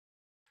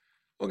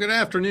Well, good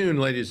afternoon,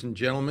 ladies and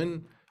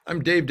gentlemen.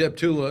 I'm Dave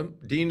Deptula,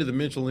 Dean of the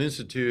Mitchell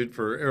Institute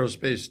for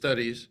Aerospace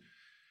Studies,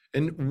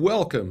 and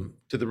welcome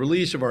to the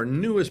release of our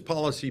newest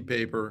policy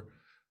paper,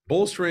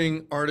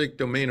 Bolstering Arctic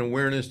Domain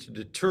Awareness to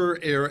Deter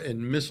Air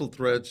and Missile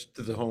Threats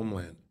to the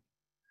Homeland.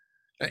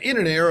 Now, in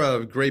an era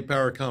of great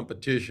power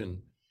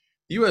competition,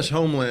 the U.S.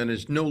 homeland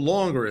is no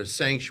longer a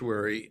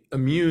sanctuary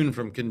immune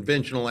from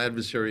conventional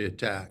adversary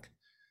attack.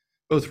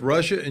 Both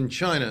Russia and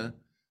China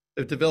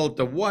have developed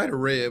a wide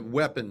array of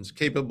weapons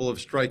capable of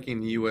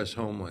striking the U.S.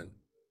 homeland.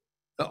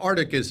 The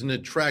Arctic is an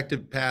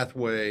attractive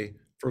pathway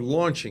for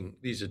launching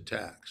these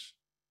attacks.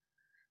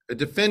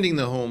 Defending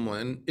the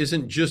homeland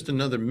isn't just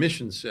another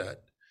mission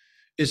set.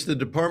 It's the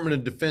Department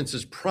of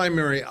Defense's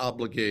primary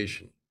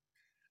obligation.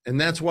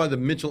 And that's why the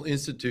Mitchell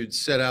Institute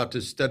set out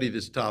to study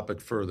this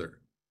topic further.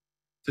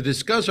 To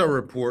discuss our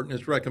report and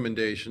its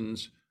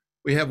recommendations,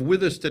 we have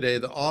with us today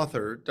the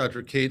author,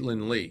 Dr.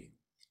 Gen Lee.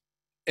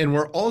 And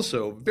we're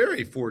also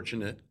very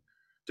fortunate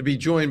to be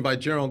joined by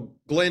General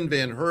Glen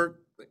VanHerck,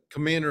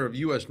 Commander of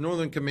U.S.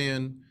 Northern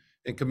Command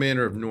and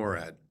Commander of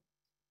NORAD.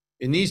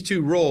 In these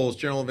two roles,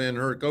 General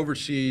VanHerck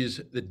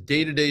oversees the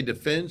day-to-day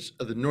defense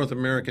of the North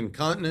American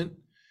continent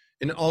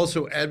and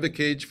also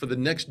advocates for the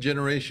next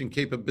generation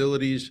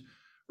capabilities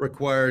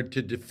required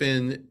to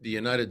defend the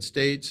United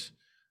States,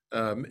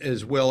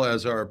 as well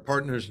as our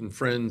partners and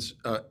friends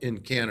in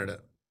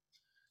Canada.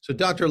 So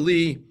Dr.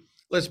 Lee,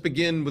 let's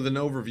begin with an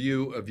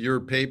overview of your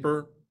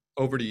paper.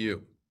 Over to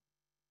you.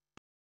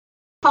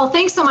 Well,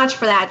 thanks so much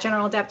for that,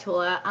 General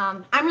Deptula.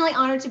 I'm really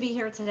honored to be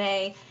here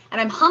today, and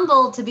I'm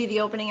humbled to be the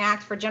opening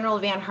act for General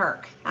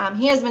VanHerck.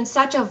 He has been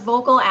such a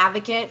vocal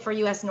advocate for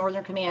U.S.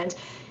 Northern Command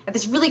at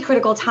this really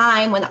critical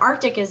time when the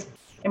Arctic is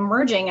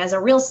emerging as a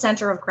real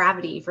center of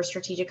gravity for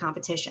strategic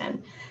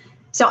competition.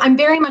 So I'm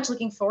very much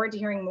looking forward to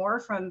hearing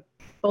more from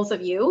both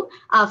of you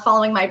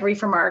following my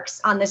brief remarks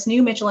on this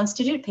new Mitchell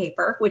Institute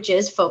paper, which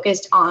is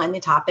focused on the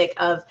topic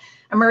of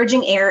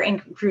emerging air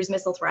and cruise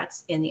missile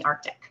threats in the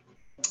Arctic.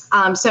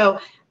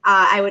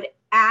 I would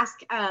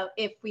ask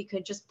if we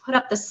could just put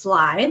up the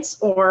slides,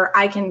 or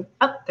I can,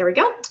 oh, there we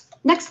go.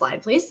 Next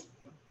slide, please.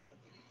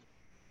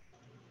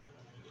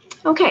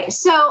 Okay,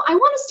 so I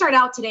want to start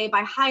out today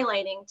by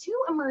highlighting two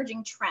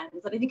emerging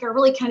trends that I think are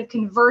really kind of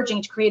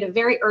converging to create a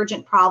very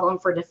urgent problem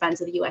for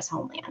defense of the U.S.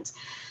 homeland.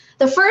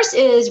 The first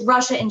is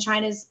Russia and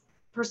China's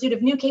pursuit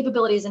of new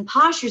capabilities and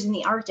postures in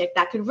the Arctic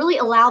that could really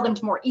allow them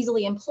to more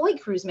easily employ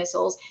cruise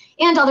missiles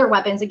and other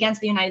weapons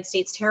against the United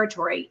States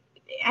territory.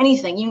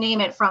 Anything, you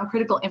name it, from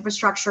critical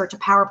infrastructure to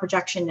power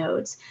projection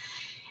nodes.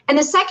 And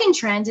the second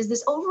trend is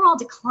this overall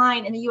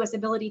decline in the U.S.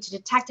 ability to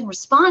detect and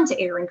respond to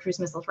air and cruise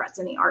missile threats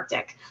in the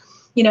Arctic.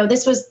 You know,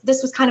 this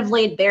was kind of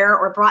laid bare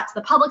or brought to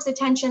the public's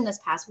attention this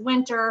past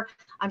winter.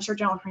 I'm sure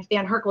General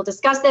VanHerck will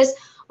discuss this,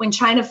 when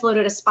China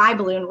floated a spy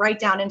balloon right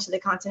down into the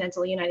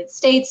continental United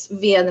States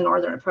via the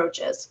northern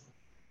approaches.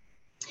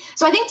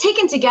 So I think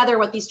taken together,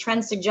 what these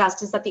trends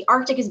suggest is that the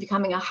Arctic is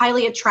becoming a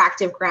highly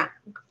attractive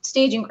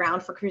staging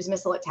ground for cruise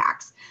missile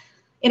attacks.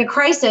 In a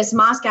crisis,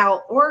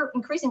 Moscow, or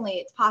increasingly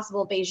it's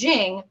possible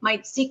Beijing,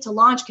 might seek to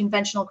launch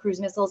conventional cruise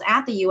missiles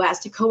at the U.S.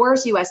 to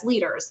coerce U.S.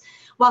 leaders,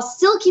 while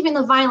still keeping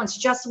the violence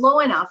just low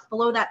enough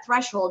below that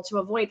threshold to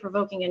avoid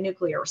provoking a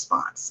nuclear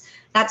response.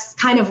 That's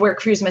kind of where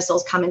cruise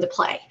missiles come into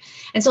play.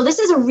 And so this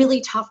is a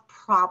really tough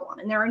problem,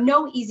 and there are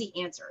no easy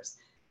answers.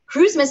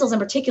 Cruise missiles in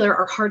particular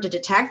are hard to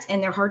detect,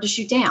 and they're hard to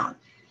shoot down.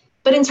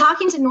 But in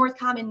talking to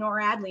NORTHCOM and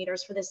NORAD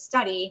leaders for this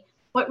study,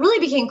 what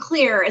really became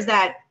clear is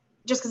that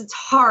just because it's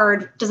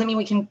hard doesn't mean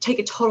we can take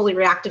a totally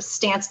reactive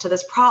stance to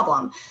this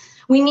problem.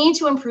 We need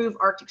to improve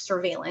Arctic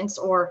surveillance,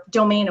 or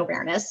domain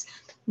awareness,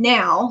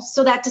 now,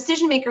 so that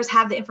decision makers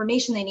have the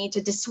information they need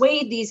to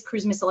dissuade these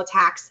cruise missile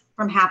attacks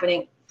from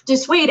happening,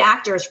 dissuade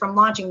actors from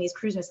launching these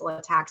cruise missile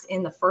attacks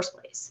in the first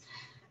place.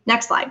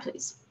 Next slide,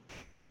 please.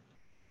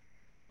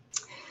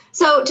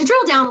 So to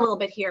drill down a little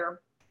bit here,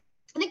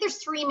 I think there's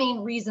three main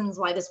reasons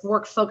why this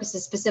work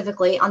focuses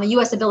specifically on the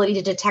U.S. ability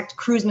to detect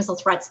cruise missile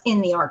threats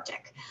in the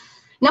Arctic.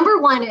 Number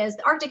one is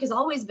the Arctic has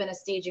always been a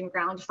staging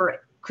ground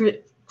for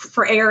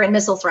air and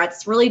missile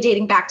threats, really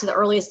dating back to the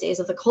earliest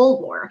days of the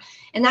Cold War.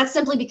 And that's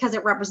simply because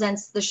it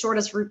represents the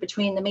shortest route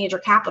between the major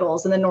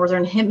capitals in the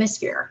Northern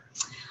Hemisphere,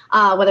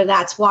 whether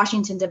that's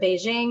Washington to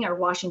Beijing or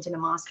Washington to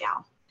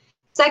Moscow.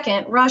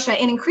 Second, Russia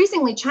and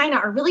increasingly China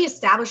are really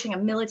establishing a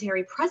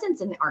military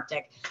presence in the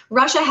Arctic.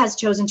 Russia has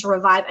chosen to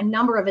revive a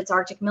number of its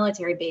Arctic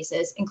military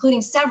bases,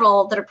 including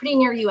several that are pretty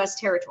near U.S.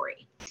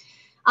 territory.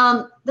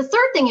 The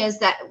third thing is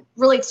that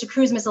relates to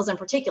cruise missiles in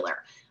particular,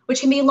 which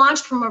can be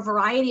launched from a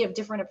variety of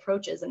different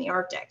approaches in the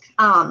Arctic.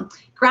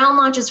 Ground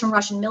launches from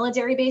Russian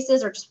military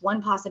bases are just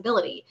one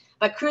possibility,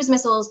 but cruise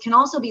missiles can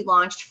also be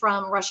launched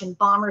from Russian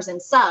bombers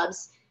and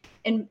subs,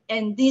 and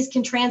these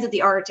can transit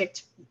the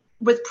Arctic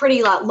with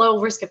pretty low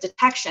risk of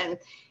detection.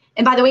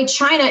 And by the way,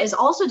 China is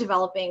also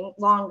developing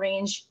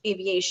long-range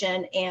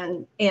aviation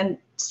and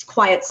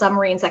quiet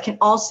submarines that can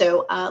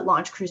also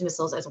launch cruise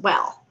missiles as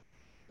well.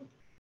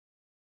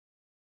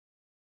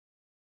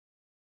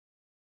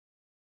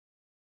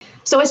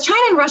 So as China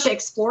and Russia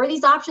explore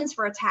these options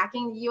for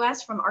attacking the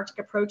US from Arctic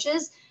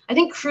approaches, I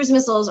think cruise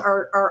missiles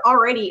are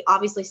already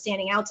obviously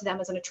standing out to them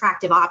as an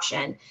attractive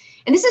option.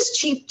 And this is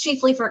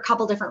chiefly for a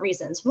couple different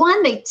reasons.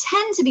 One, they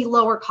tend to be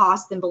lower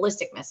cost than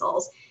ballistic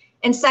missiles.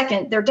 And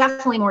second, they're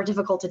definitely more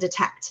difficult to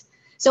detect.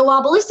 So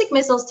while ballistic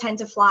missiles tend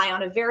to fly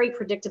on a very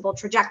predictable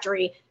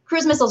trajectory,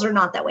 cruise missiles are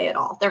not that way at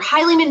all. They're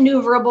highly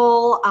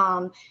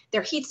maneuverable.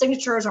 Their heat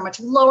signatures are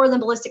much lower than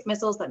ballistic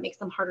missiles. That makes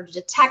them harder to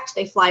detect.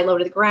 They fly low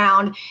to the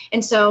ground.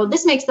 And so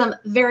this makes them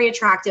very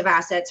attractive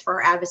assets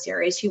for our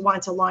adversaries who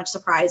want to launch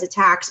surprise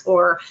attacks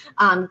or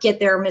get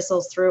their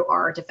missiles through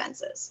our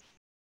defenses.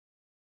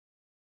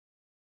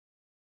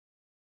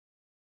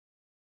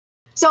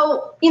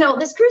 So,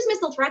 this cruise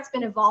missile threat's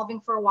been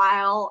evolving for a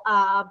while,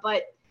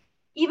 but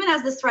even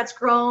as this threat's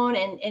grown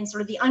and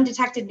sort of the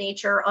undetected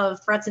nature of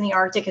threats in the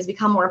Arctic has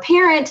become more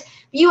apparent,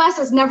 the U.S.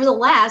 has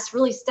nevertheless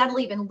really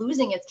steadily been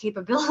losing its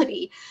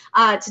capability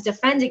to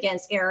defend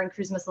against air and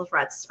cruise missile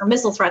threats, or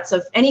missile threats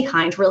of any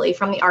kind, really,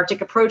 from the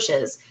Arctic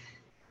approaches.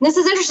 And this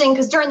is interesting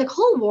because during the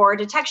Cold War,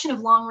 detection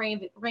of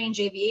long-range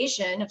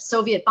aviation of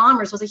Soviet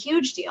bombers was a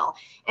huge deal.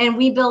 And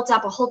we built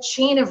up a whole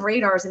chain of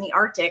radars in the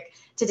Arctic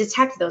to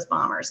detect those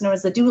bombers, known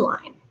as the DEW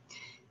line.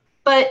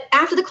 But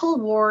after the Cold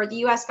War, the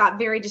U.S. got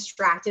very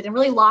distracted and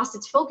really lost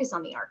its focus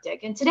on the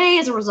Arctic. And today,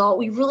 as a result,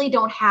 we really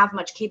don't have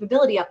much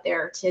capability up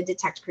there to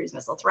detect cruise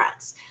missile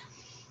threats.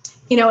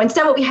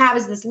 Instead what we have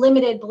is this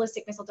limited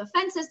ballistic missile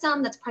defense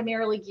system that's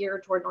primarily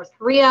geared toward North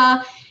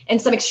Korea and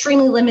some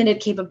extremely limited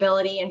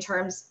capability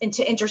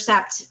to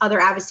intercept other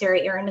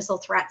adversary air and missile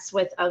threats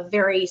with a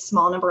very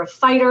small number of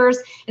fighters,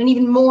 and an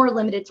even more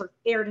limited sort of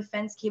air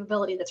defense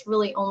capability that's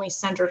really only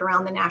centered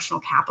around the national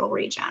capital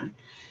region.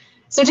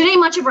 So today,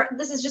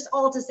 this is just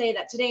all to say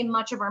that today,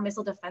 much of our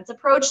missile defense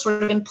approach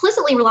sort of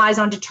implicitly relies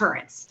on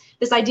deterrence.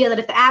 This idea that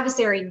if the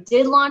adversary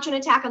did launch an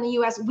attack on the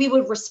US, we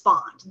would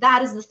respond.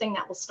 That is the thing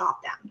that will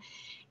stop them.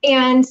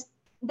 And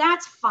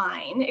that's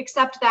fine,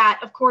 except that,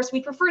 of course, we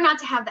prefer not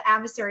to have the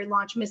adversary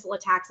launch missile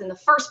attacks in the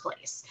first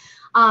place.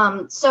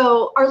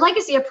 So our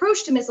legacy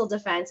approach to missile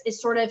defense is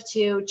sort of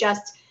to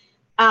just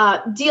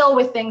deal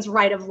with things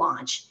right of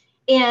launch.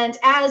 And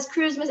as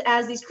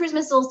these cruise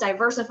missiles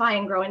diversify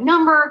and grow in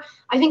number,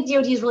 I think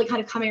DoD is really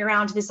kind of coming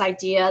around to this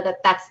idea that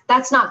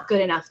that's not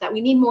good enough, that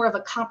we need more of a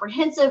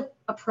comprehensive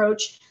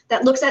approach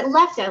that looks at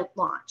left-out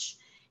launch.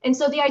 And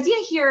so the idea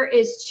here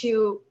is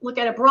to look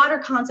at a broader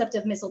concept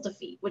of missile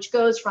defeat, which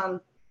goes from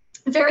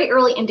very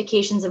early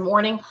indications and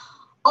warning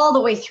all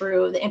the way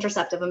through the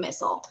intercept of a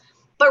missile.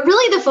 But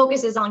really the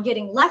focus is on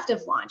getting left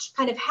of launch,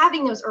 kind of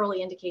having those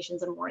early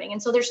indications and warning.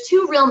 And so there's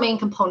two real main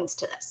components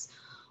to this.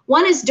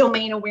 One is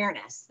domain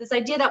awareness, this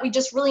idea that we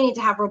just really need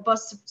to have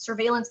robust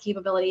surveillance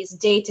capabilities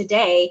day to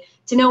day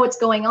to know what's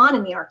going on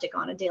in the Arctic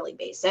on a daily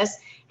basis,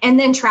 and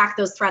then track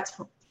those threats,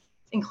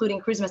 including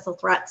cruise missile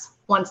threats,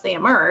 once they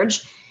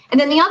emerge. And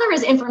then the other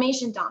is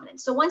information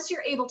dominance. So once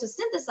you're able to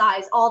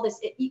synthesize all this,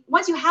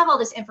 once you have all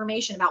this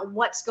information about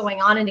what's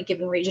going on in a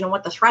given region and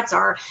what the threats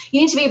are,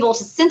 you need to be able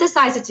to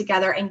synthesize it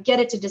together and get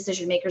it to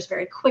decision makers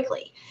very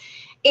quickly.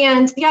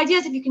 And the idea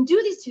is if you can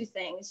do these two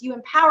things, you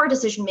empower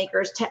decision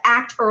makers to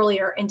act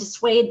earlier and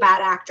dissuade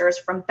bad actors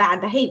from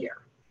bad behavior.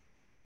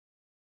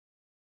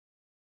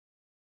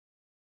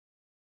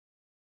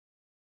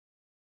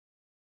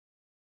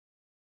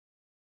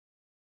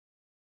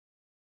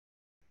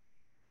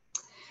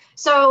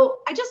 So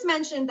I just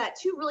mentioned that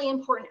two really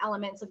important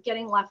elements of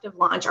getting left of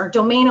launch are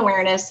domain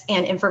awareness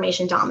and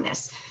information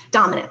dominance.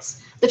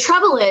 The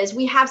trouble is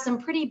we have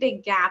some pretty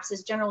big gaps,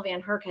 as General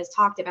VanHerck has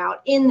talked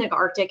about, in the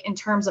Arctic in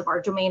terms of our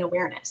domain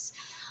awareness.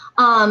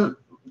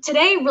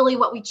 Today, really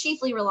what we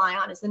chiefly rely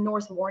on is the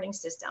North Warning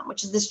System,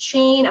 which is this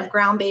chain of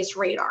ground-based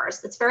radars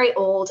that's very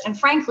old. And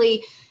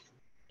frankly,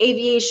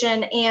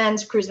 aviation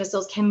and cruise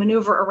missiles can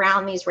maneuver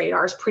around these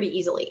radars pretty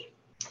easily.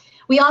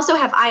 We also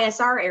have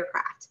ISR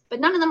aircraft,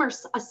 but none of them are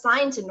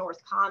assigned to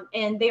NORTHCOM,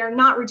 and they are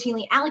not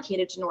routinely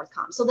allocated to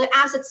NORTHCOM. So the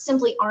assets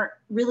simply aren't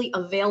really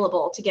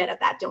available to get at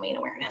that domain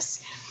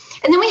awareness.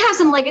 And then we have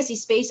some legacy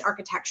space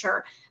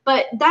architecture,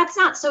 but that's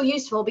not so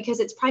useful because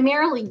it's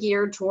primarily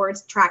geared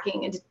towards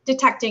tracking and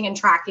detecting and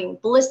tracking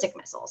ballistic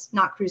missiles,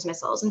 not cruise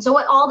missiles. And so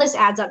what all this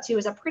adds up to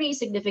is a pretty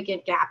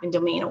significant gap in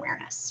domain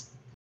awareness.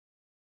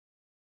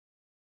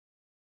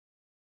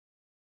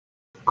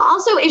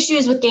 Also,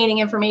 issues with gaining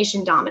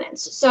information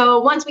dominance. So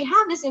once we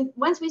have this,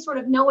 once we sort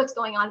of know what's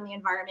going on in the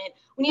environment,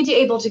 we need to be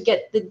able to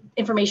get the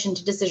information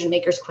to decision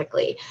makers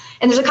quickly.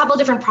 And there's a couple of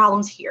different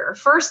problems here.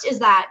 First is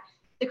that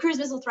the cruise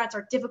missile threats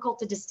are difficult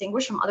to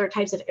distinguish from other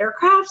types of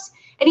aircrafts.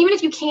 And even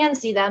if you can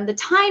see them, the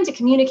time to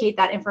communicate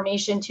that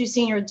information to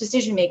senior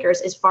decision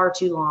makers is far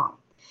too long.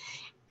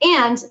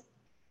 And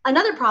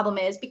another problem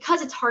is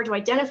because it's hard to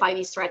identify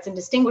these threats and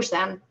distinguish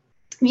them,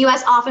 the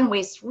U.S. often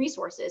wastes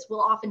resources. We'll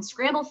often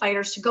scramble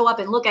fighters to go up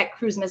and look at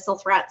cruise missile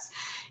threats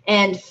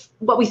and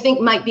what we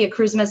think might be a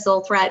cruise missile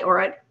threat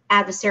or an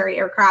adversary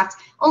aircraft,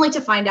 only to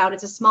find out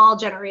it's a small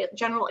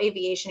general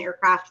aviation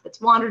aircraft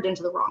that's wandered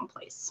into the wrong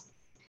place.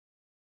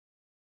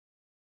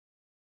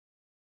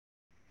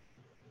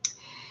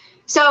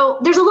 So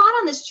there's a lot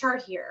on this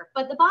chart here,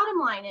 but the bottom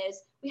line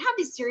is we have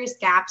these serious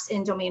gaps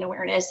in domain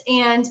awareness,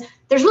 and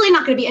there's really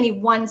not going to be any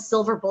one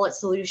silver bullet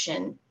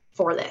solution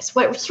for this.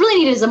 What's really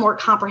needed is a more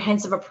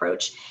comprehensive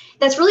approach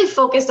that's really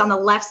focused on the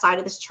left side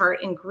of this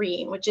chart in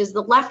green, which is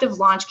the left of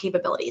launch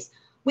capabilities.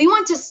 We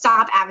want to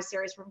stop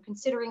adversaries from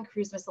considering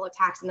cruise missile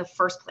attacks in the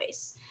first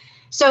place.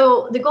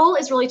 So the goal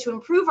is really to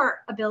improve our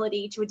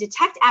ability to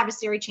detect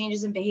adversary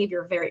changes in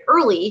behavior very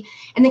early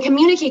and then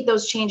communicate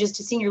those changes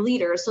to senior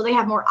leaders so they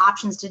have more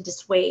options to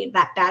dissuade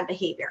that bad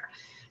behavior.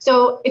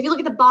 So if you look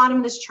at the bottom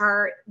of this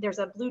chart, there's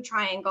a blue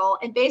triangle,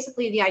 and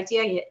basically the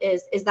idea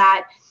is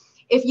that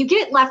if you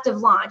get left of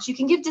launch, you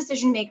can give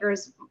decision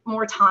makers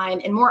more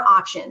time and more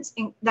options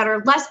that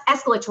are less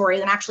escalatory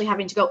than actually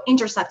having to go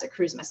intercept a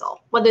cruise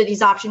missile, whether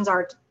these options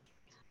are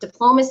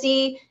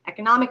diplomacy,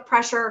 economic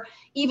pressure,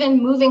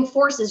 even moving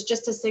forces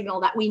just to signal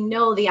that we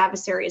know the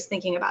adversary is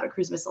thinking about a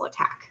cruise missile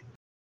attack.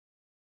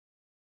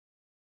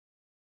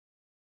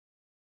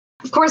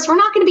 Of course, we're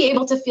not going to be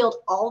able to field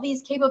all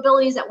these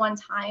capabilities at one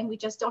time. We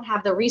just don't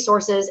have the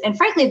resources and,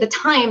 frankly, the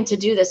time to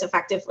do this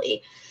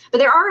effectively. But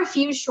there are a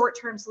few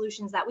short-term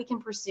solutions that we can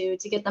pursue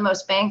to get the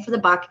most bang for the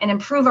buck and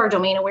improve our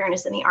domain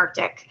awareness in the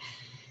Arctic.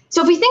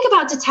 So if we think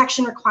about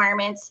detection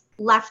requirements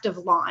left of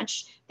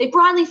launch, they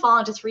broadly fall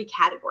into three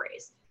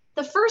categories.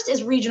 The first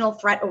is regional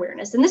threat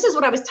awareness, and this is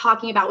what I was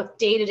talking about with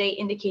day-to-day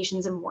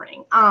indications and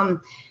warning.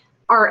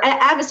 Are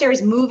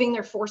adversaries moving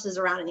their forces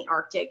around in the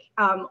Arctic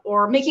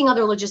or making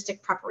other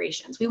logistic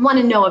preparations? We want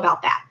to know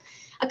about that.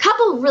 A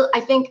couple,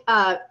 I think,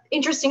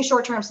 interesting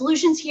short-term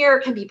solutions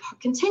here can be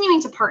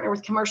continuing to partner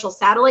with commercial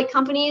satellite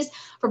companies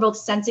for both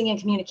sensing and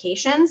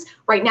communications.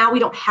 Right now, we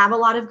don't have a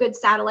lot of good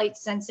satellite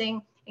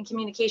sensing and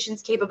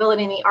communications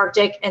capability in the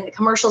Arctic, and the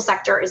commercial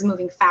sector is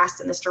moving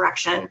fast in this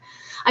direction.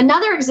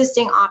 Another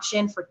existing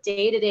option for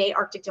day-to-day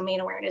Arctic domain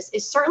awareness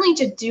is certainly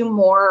to do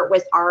more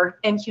with our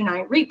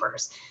MQ-9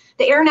 Reapers.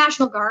 The Air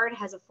National Guard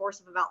has a force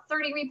of about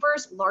 30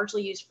 Reapers,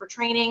 largely used for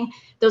training.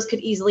 Those could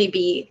easily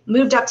be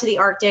moved up to the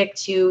Arctic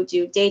to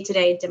do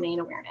day-to-day domain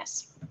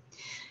awareness.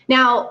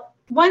 Now,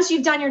 once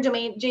you've done your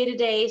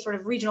day-to-day sort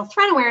of regional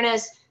threat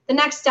awareness, the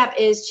next step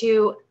is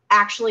to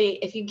actually,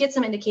 if you get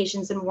some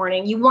indications and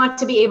warning, you want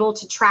to be able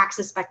to track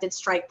suspected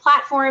strike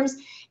platforms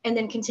and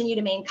then continue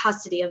to maintain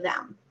custody of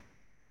them.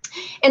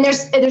 And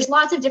there's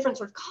lots of different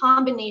sort of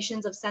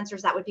combinations of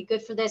sensors that would be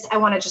good for this. I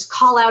want to just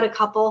call out a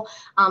couple.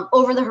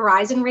 Over the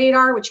horizon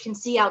radar, which can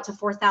see out to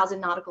 4,000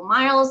 nautical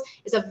miles,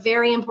 is a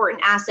very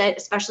important asset,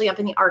 especially up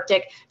in the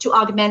Arctic, to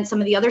augment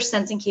some of the other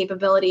sensing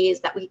capabilities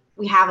that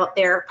we have up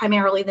there,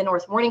 primarily the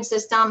North Warning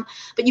System.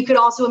 But you could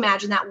also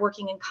imagine that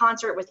working in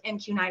concert with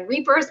MQ-9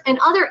 Reapers and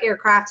other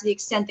aircraft to the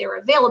extent they're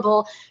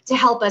available to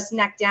help us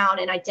neck down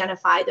and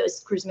identify those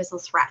cruise missile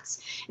threats.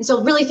 And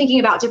so really thinking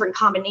about different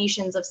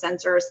combinations of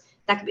sensors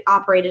that could be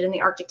operated in the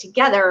Arctic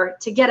together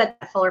to get at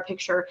that fuller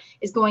picture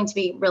is going to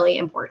be really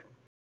important.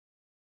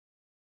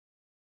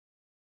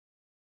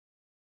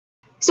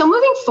 So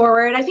moving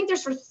forward, I think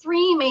there's sort of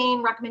three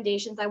main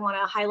recommendations I want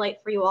to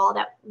highlight for you all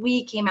that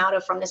we came out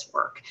of from this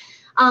work.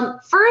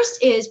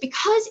 First is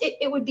because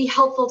it would be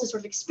helpful to sort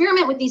of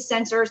experiment with these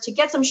sensors to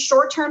get some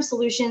short-term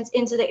solutions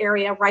into the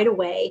area right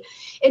away,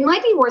 it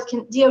might be worth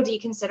DoD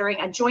considering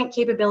a joint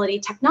capability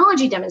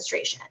technology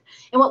demonstration.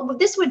 And what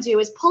this would do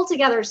is pull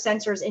together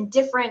sensors in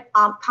different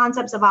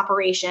concepts of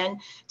operation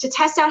to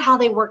test out how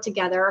they work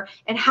together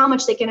and how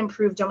much they can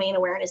improve domain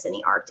awareness in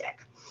the Arctic.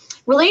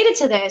 Related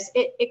to this,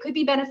 it could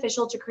be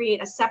beneficial to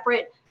create a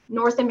separate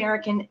North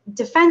American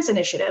Defense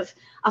Initiative,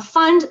 a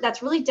fund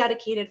that's really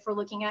dedicated for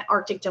looking at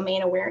Arctic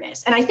domain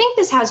awareness. And I think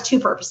this has two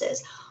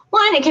purposes.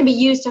 One, it can be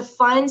used to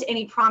fund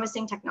any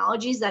promising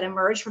technologies that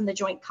emerge from the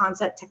Joint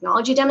Concept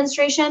Technology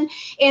Demonstration.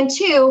 And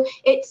two,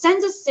 it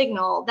sends a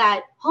signal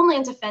that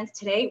Homeland Defense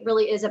today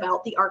really is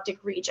about the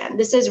Arctic region.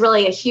 This is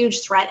really a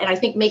huge threat, and I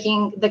think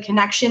making the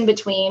connection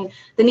between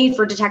the need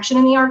for detection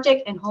in the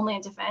Arctic and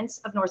Homeland Defense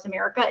of North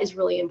America is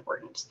really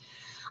important.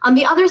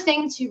 The other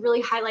thing to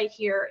really highlight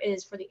here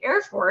is for the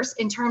Air Force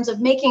in terms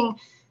of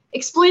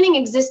exploiting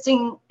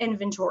existing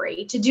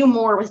inventory to do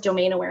more with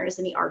domain awareness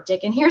in the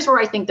Arctic. And here's where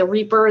I think the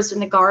Reapers and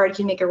the Guard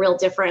can make a real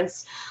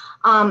difference.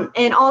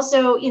 And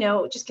also,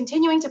 just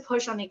continuing to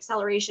push on the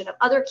acceleration of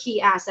other key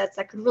assets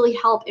that could really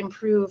help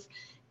improve,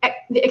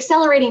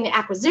 accelerating the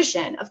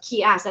acquisition of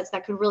key assets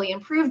that could really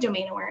improve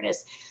domain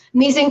awareness.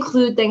 And these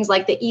include things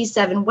like the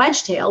E-7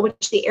 Wedgetail,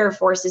 which the Air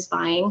Force is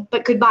buying,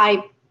 but could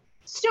buy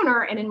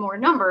sooner and in more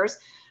numbers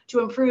to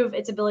improve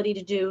its ability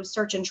to do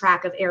search and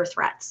track of air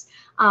threats.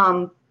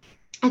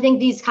 I think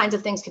these kinds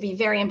of things could be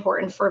very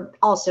important for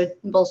also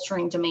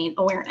bolstering domain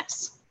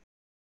awareness.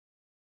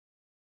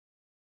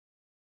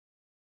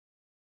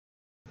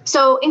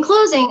 So in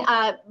closing,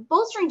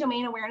 bolstering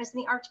domain awareness in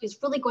the Arctic is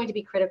really going to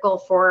be critical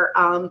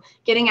for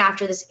getting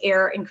after this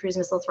air and cruise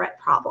missile threat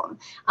problem.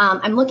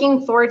 I'm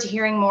looking forward to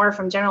hearing more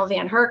from General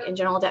VanHerck and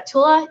General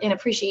Deptula, and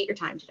appreciate your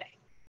time today.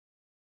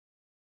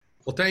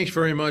 Well, thanks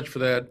very much for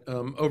that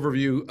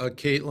overview,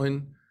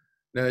 Caitlin.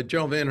 Now,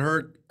 General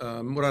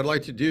VanHerck, what I'd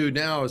like to do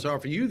now is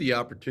offer you the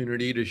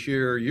opportunity to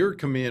share your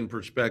command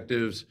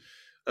perspectives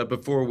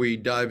before we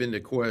dive into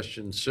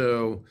questions.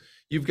 So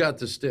you've got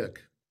the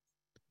stick.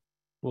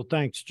 Well,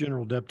 thanks,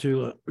 General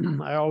Deptula.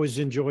 I always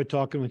enjoy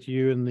talking with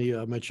you and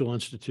the Mitchell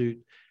Institute.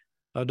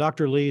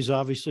 Dr. Lee's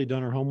obviously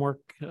done her homework.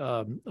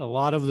 A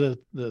lot of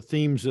the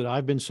themes that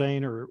I've been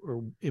saying are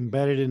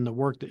embedded in the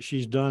work that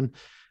she's done.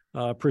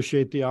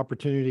 Appreciate the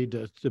opportunity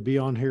to be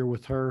on here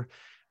with her.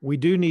 We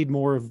do need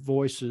more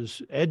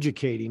voices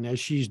educating,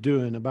 as she's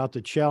doing, about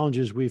the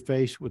challenges we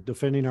face with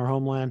defending our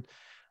homeland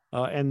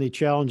and the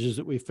challenges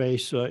that we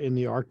face in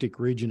the Arctic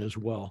region as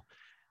well.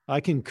 I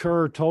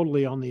concur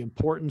totally on the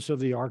importance of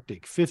the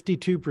Arctic.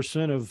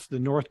 52% of the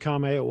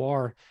NORTHCOM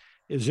AOR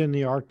is in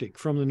the Arctic,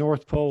 from the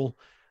North Pole,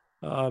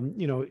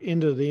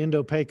 into the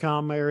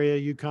Indo-PACOM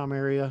area, EUCOM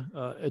area.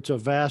 It's a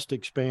vast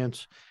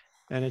expanse,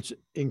 and it's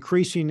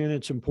increasing in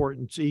its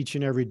importance each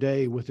and every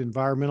day with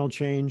environmental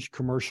change,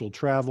 commercial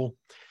travel,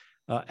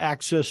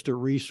 access to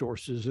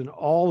resources, and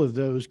all of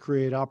those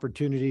create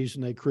opportunities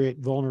and they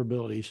create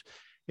vulnerabilities.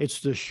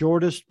 It's the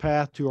shortest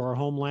path to our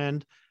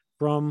homeland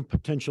from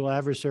potential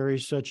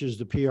adversaries such as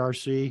the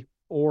PRC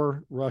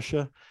or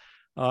Russia.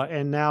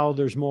 And now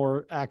there's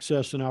more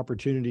access and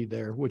opportunity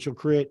there, which will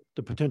create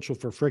the potential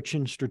for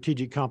friction,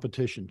 strategic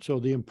competition. So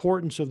the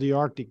importance of the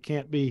Arctic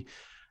can't be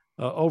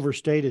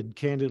overstated,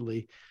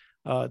 candidly.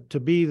 To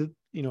be,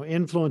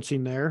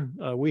 influencing there,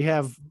 we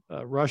have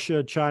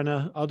Russia,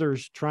 China,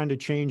 others trying to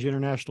change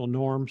international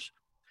norms,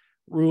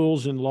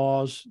 rules, and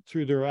laws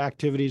through their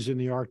activities in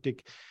the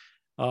Arctic.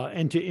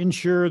 And to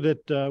ensure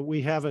that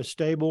we have a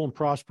stable and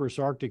prosperous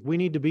Arctic, we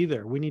need to be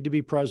there. We need to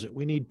be present.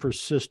 We need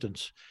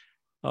persistence.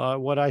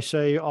 What I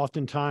say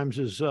oftentimes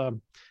is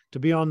to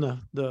be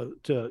on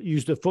to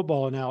use the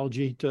football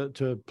analogy,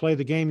 to play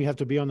the game, you have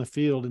to be on the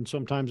field. And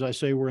sometimes I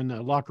say we're in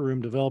the locker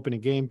room developing a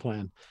game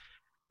plan.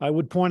 I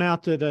would point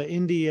out that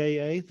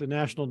NDAA, the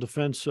National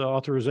Defense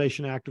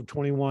Authorization Act of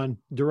 21,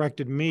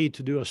 directed me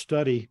to do a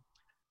study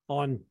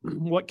on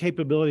what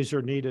capabilities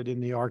are needed in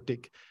the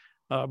Arctic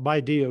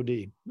by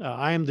DOD.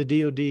 I am the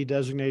DOD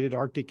designated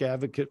Arctic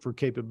advocate for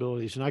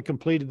capabilities, and I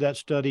completed that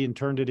study and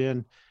turned it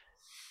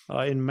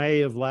in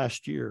May of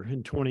last year,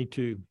 in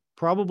 22.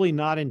 Probably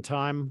not in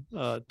time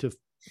to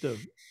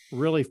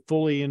really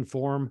fully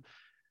inform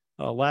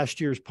last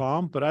year's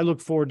POM, but I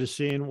look forward to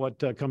seeing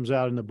what comes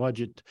out in the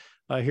budget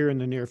here in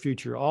the near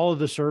future. All of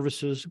the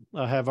services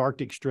have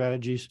Arctic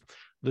strategies.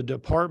 The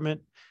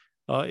department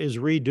is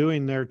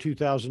redoing their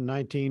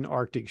 2019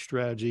 Arctic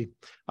strategy.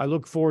 I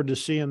look forward to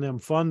seeing them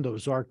fund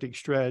those Arctic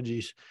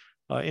strategies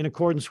in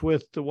accordance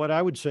with what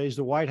I would say is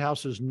the White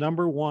House's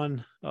number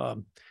one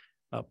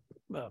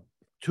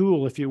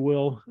tool, if you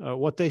will.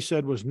 What they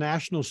said was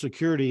national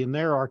security in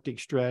their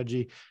Arctic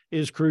strategy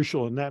is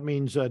crucial, and that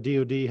means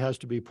DOD has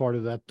to be part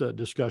of that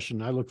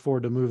discussion. I look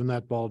forward to moving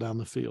that ball down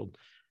the field.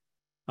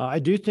 I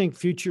do think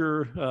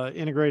future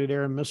integrated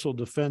air and missile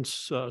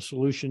defense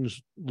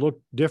solutions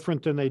look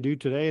different than they do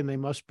today, and they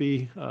must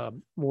be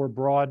more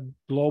broad,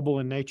 global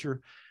in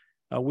nature.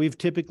 We've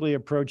typically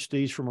approached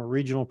these from a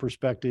regional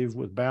perspective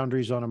with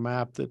boundaries on a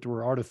map that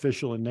were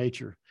artificial in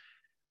nature.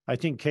 I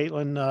think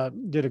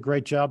Caitlin did a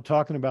great job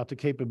talking about the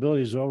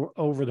capabilities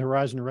over the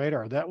horizon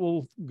radar. That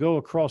will go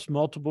across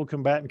multiple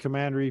combatant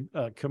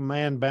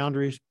command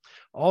boundaries,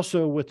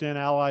 also within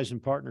allies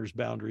and partners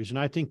boundaries. And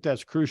I think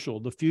that's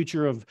crucial. The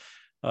future of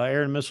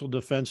air and missile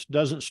defense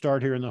doesn't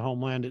start here in the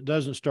homeland. It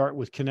doesn't start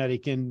with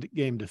kinetic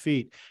in-game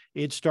defeat.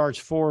 It starts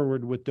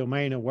forward with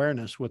domain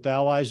awareness, with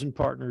allies and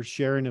partners,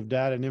 sharing of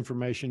data and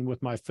information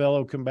with my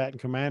fellow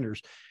combatant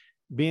commanders,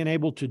 being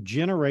able to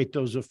generate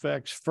those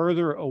effects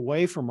further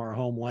away from our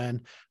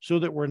homeland so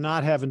that we're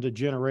not having to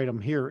generate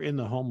them here in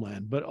the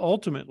homeland. But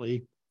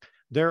ultimately,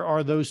 there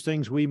are those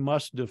things we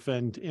must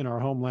defend in our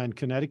homeland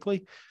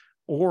kinetically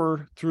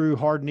or through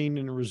hardening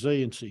and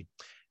resiliency.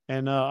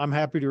 And I'm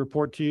happy to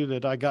report to you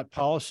that I got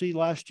policy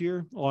last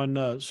year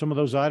on some of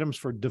those items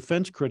for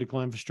defense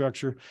critical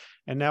infrastructure.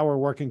 And now we're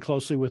working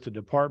closely with the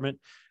department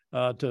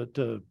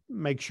to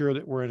make sure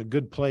that we're in a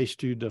good place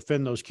to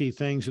defend those key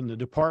things. And the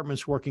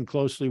department's working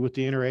closely with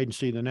the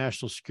interagency, the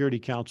National Security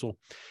Council,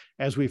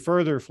 as we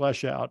further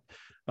flesh out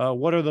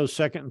what are those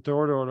second and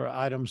third order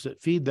items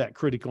that feed that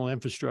critical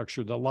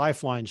infrastructure, the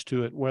lifelines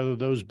to it, whether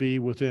those be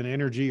within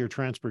energy or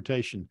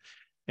transportation.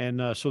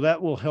 And so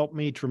that will help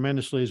me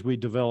tremendously as we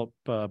develop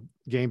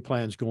game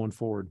plans going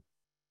forward.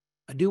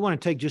 I do want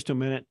to take just a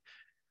minute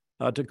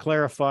to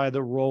clarify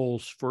the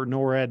roles for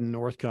NORAD and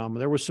NORTHCOM.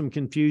 There was some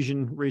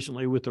confusion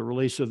recently with the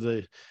release of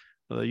the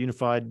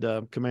Unified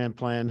Command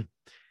Plan,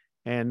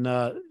 and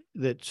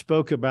that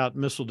spoke about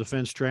missile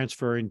defense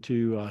transferring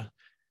to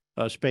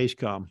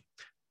SpaceCom.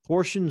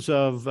 Portions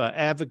of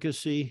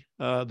advocacy,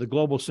 the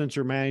Global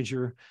Sensor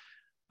Manager,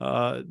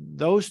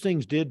 those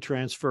things did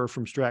transfer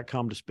from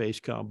STRATCOM to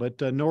SpaceCom, but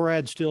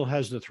NORAD still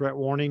has the threat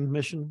warning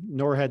mission.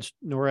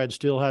 NORAD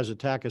still has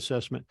attack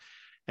assessment,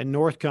 and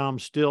NORTHCOM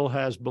still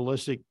has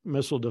ballistic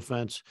missile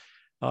defense.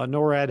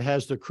 NORAD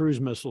has the cruise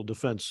missile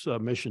defense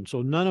mission.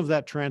 So none of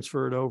that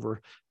transferred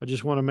over. I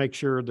just want to make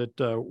sure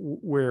that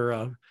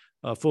we're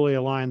fully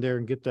aligned there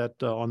and get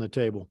that on the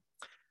table.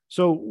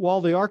 So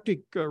while the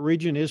Arctic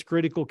region is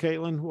critical,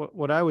 Caitlin,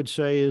 what I would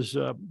say is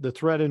the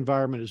threat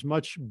environment is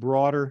much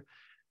broader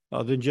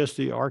than just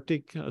the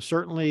Arctic.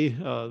 Certainly,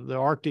 the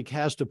Arctic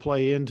has to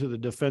play into the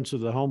defense of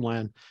the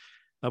homeland.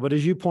 But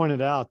as you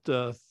pointed out,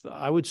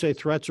 I would say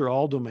threats are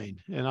all domain.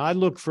 And I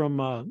look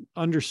from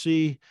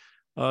undersea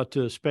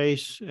to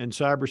space and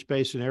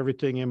cyberspace and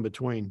everything in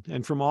between,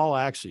 and from all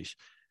axes.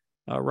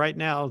 Right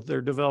now, they're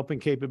developing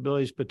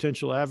capabilities,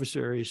 potential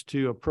adversaries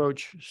to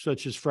approach,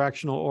 such as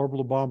fractional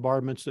orbital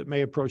bombardments that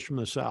may approach from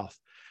the south,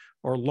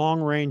 or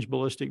long-range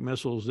ballistic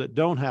missiles that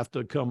don't have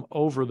to come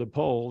over the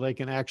pole. They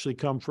can actually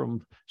come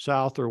from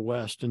south or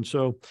west. And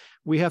so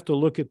we have to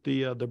look at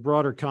the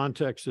broader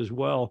context as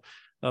well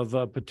of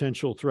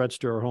potential threats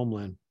to our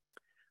homeland.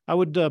 I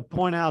would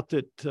point out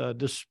that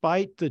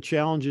despite the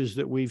challenges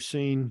that we've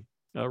seen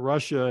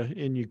Russia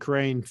and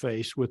Ukraine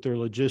face with their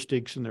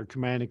logistics and their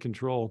command and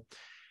control,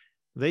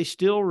 they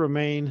still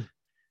remain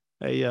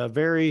a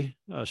very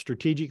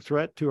strategic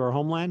threat to our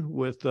homeland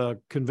with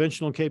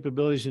conventional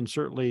capabilities and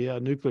certainly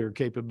nuclear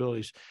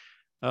capabilities.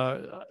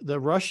 The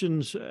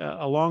Russians,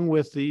 along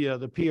with the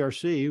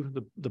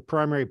PRC, the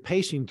primary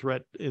pacing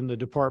threat in the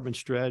department's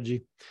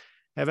strategy,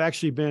 have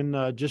actually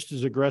been just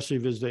as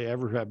aggressive as they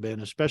ever have been,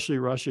 especially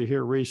Russia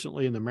here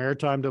recently in the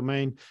maritime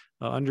domain,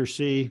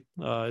 undersea,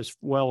 as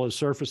well as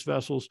surface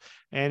vessels,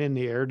 and in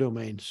the air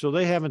domain. So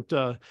they haven't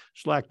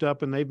slacked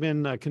up, and they've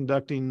been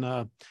conducting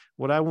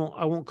what I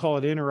won't call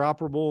it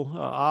interoperable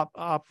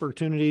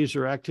opportunities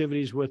or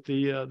activities with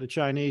the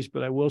Chinese,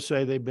 but I will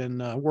say they've been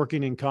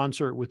working in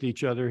concert with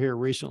each other here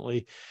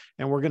recently,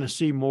 and we're going to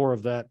see more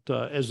of that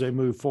as they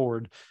move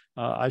forward,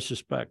 I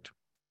suspect.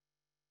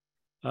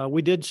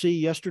 We did see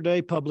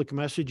yesterday public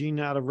messaging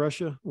out of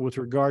Russia with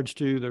regards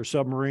to their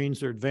submarines,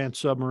 their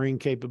advanced submarine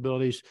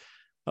capabilities,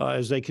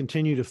 as they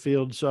continue to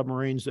field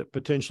submarines that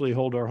potentially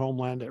hold our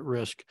homeland at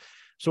risk.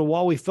 So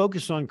while we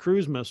focus on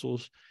cruise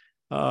missiles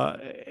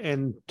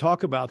and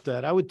talk about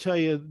that, I would tell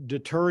you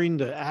deterring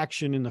the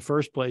action in the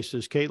first place,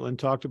 as Caitlin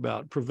talked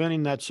about,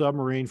 preventing that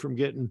submarine from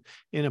getting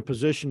in a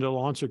position to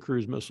launch a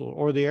cruise missile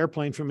or the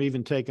airplane from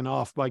even taking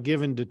off by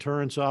giving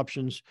deterrence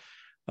options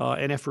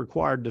and if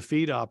required,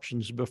 defeat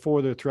options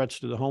before their threats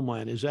to the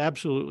homeland is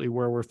absolutely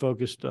where we're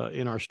focused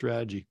in our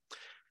strategy.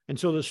 And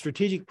so the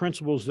strategic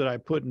principles that I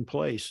put in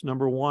place,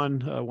 number one,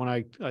 when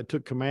I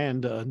took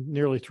command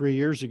nearly 3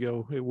 years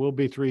ago, it will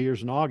be 3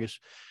 years in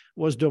August,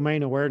 was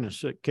domain awareness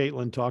that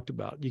Caitlin talked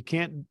about. You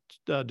can't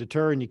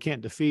deter and you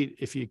can't defeat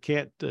if you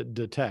can't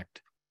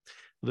detect.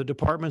 The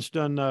department's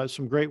done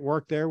some great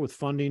work there with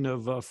funding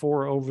of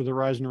 4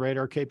 over-the-horizon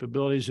radar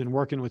capabilities and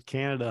working with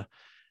Canada.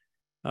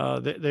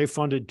 They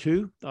funded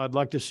 2. I'd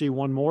like to see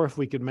 1 more if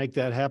we could make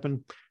that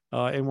happen.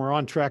 And we're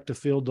on track to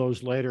field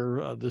those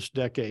later this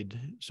decade.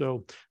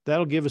 So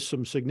that'll give us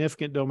some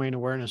significant domain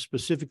awareness,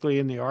 specifically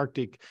in the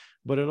Arctic,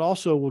 but it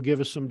also will give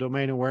us some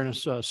domain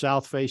awareness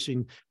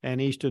south-facing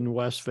and east and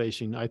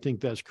west-facing. I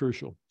think that's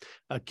crucial.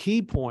 A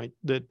key point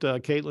that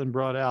Caitlin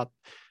brought out,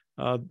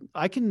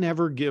 I can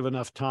never give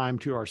enough time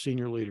to our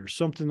senior leaders,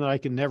 something that I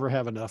can never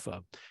have enough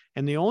of.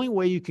 And the only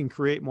way you can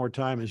create more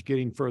time is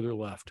getting further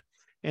left.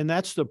 And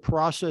that's the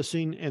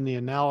processing and the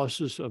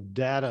analysis of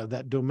data,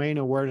 that domain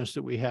awareness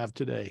that we have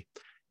today.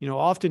 You know,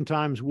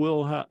 oftentimes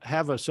we'll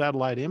have a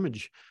satellite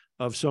image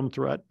of some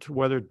threat,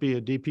 whether it be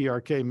a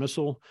DPRK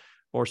missile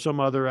or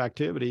some other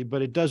activity,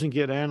 but it doesn't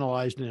get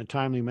analyzed in a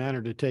timely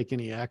manner to take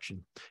any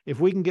action. If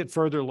we can get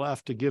further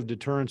left to give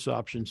deterrence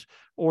options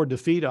or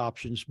defeat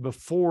options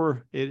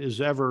before it is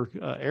ever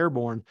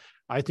airborne,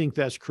 I think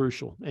that's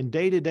crucial. And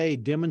day-to-day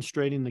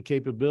demonstrating the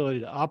capability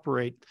to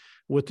operate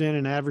within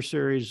an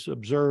adversary's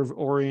observe,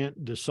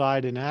 orient,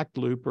 decide, and act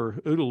loop,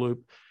 or OODA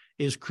loop,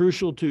 is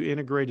crucial to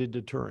integrated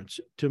deterrence.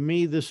 To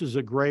me, this is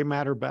a gray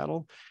matter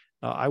battle.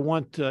 I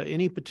want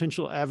any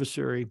potential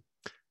adversary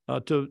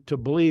to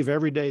believe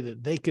every day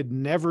that they could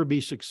never be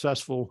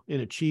successful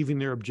in achieving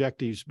their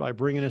objectives by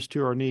bringing us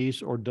to our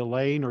knees or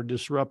delaying or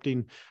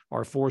disrupting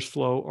our force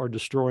flow or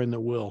destroying the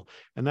will.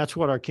 And that's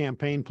what our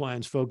campaign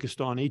plan's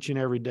focused on each and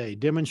every day,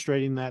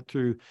 demonstrating that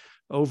through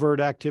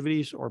overt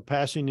activities or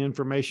passing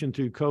information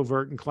through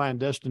covert and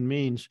clandestine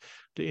means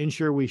to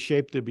ensure we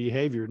shape the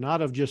behavior,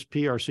 not of just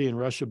PRC and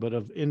Russia, but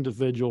of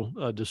individual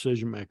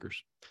decision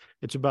makers.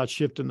 It's about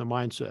shifting the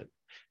mindset.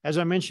 As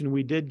I mentioned,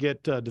 we did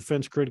get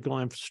defense critical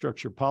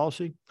infrastructure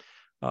policy.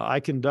 I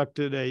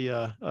conducted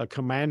a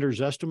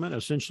commander's estimate,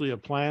 essentially a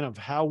plan of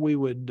how we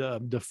would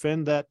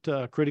defend that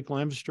critical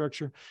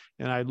infrastructure,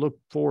 and I look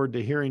forward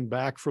to hearing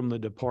back from the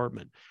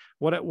department.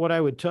 What I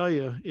would tell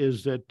you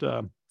is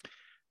that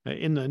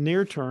in the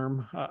near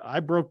term, I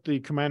broke the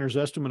commander's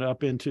estimate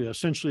up into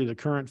essentially the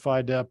current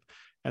FIDEP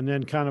and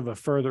then kind of a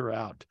further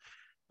out.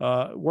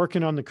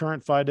 Working on the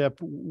current FIDEP,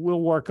 we'll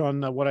work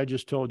on what I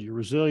just told you,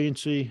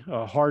 resiliency,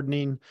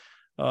 hardening,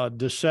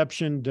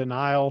 deception,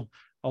 denial,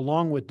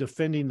 along with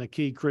defending the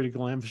key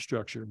critical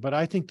infrastructure. But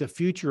I think the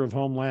future of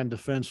Homeland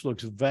Defense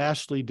looks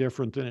vastly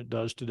different than it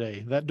does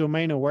today. That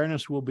domain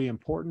awareness will be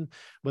important,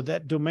 but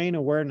that domain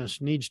awareness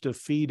needs to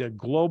feed a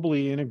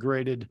globally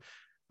integrated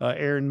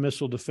air and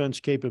missile defense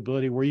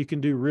capability where you can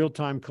do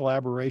real-time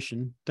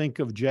collaboration. Think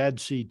of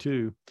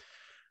JADC2.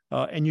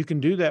 And you can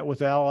do that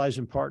with allies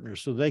and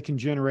partners so they can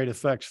generate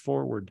effects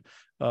forward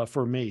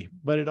for me.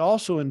 But it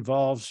also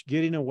involves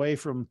getting away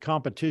from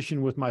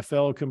competition with my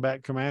fellow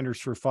combat commanders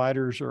for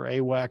fighters or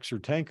AWACS or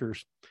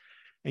tankers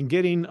and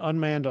getting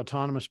unmanned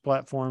autonomous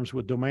platforms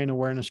with domain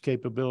awareness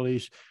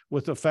capabilities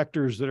with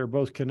effectors that are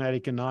both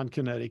kinetic and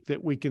non-kinetic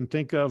that we can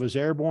think of as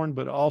airborne,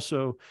 but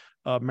also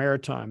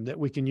maritime that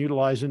we can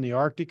utilize in the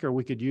Arctic, or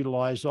we could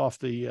utilize off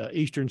the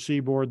eastern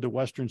seaboard, the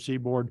western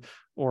seaboard,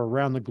 or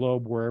around the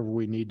globe, wherever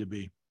we need to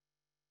be.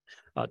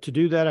 To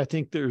do that, I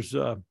think there's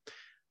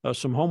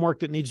some homework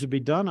that needs to be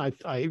done.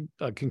 I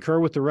concur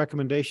with the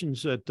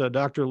recommendations that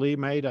Dr. Lee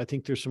made. I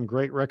think there's some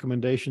great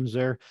recommendations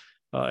there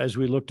as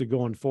we look to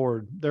going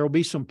forward. There will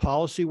be some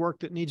policy work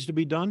that needs to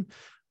be done.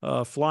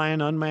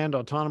 Flying unmanned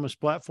autonomous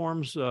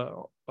platforms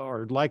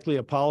are likely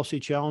a policy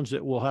challenge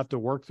that we'll have to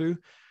work through.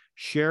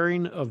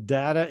 Sharing of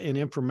data and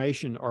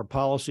information are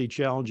policy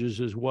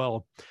challenges as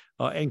well,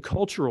 and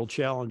cultural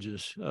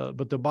challenges.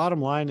 But the bottom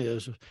line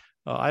is,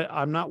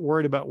 I'm not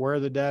worried about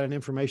where the data and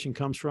information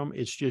comes from.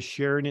 It's just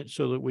sharing it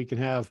so that we can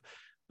have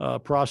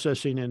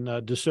processing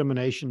and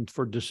dissemination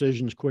for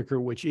decisions quicker,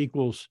 which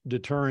equals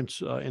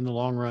deterrence in the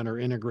long run, or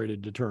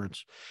integrated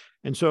deterrence.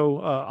 And so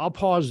I'll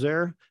pause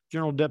there.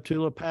 General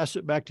Deptula, pass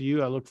it back to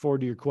you. I look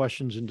forward to your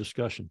questions and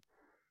discussion.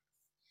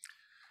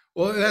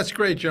 Well, that's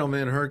great, General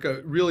VanHerck.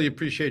 I really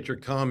appreciate your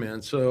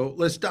comments. So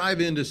let's dive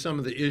into some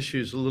of the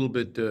issues a little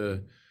bit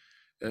in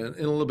a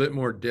little bit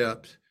more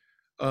depth.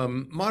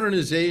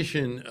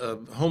 Modernization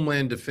of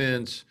Homeland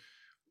Defense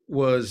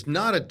was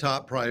not a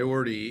top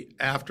priority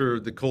after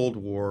the Cold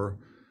War,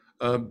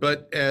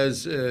 but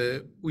as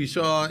we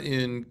saw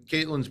in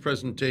Caitlin's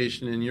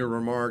presentation and your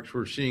remarks,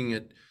 we're seeing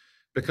it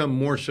become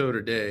more so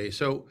today.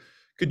 So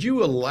could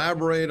you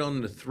elaborate on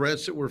the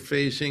threats that we're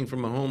facing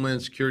from a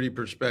Homeland Security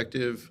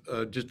perspective,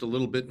 just a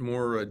little bit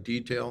more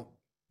detail?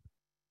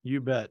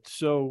 You bet.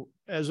 So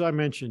as I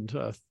mentioned,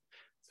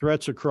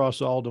 threats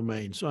across all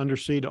domains,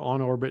 undersea to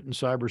on orbit and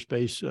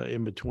cyberspace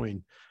in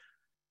between.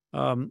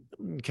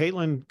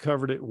 Caitlin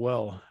covered it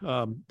well.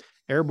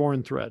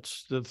 Airborne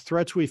threats, the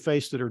threats we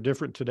face that are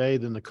different today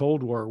than the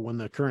Cold War when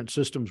the current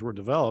systems were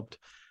developed,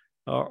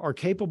 are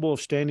capable of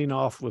standing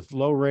off with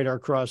low radar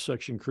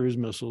cross-section cruise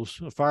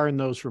missiles, firing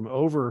those from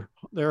over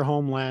their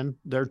homeland,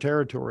 their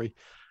territory,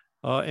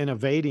 and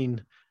evading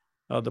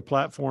the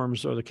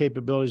platforms or the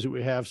capabilities that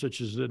we have,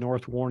 such as the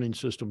North Warning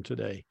System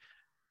today.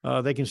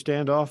 They can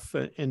stand off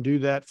and do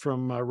that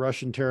from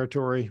Russian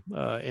territory,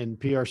 and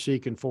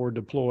PRC can forward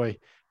deploy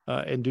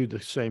and do the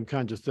same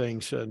kinds of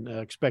things, and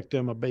expect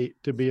them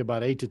to be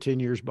about 8 to 10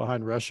 years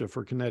behind Russia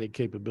for kinetic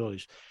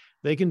capabilities.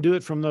 They can do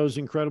it from those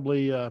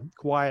incredibly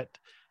quiet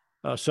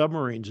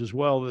submarines as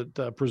well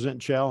that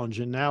present challenge.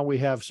 And now we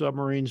have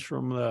submarines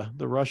from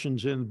the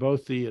Russians in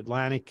both the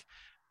Atlantic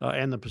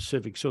and the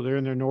Pacific. So they're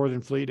in their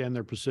Northern Fleet and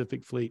their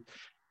Pacific Fleet.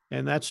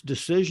 And that's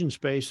decision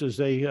space as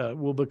they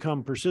will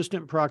become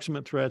persistent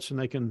proximate threats, and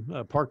they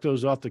can park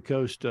those off the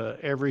coast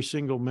every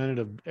single minute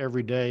of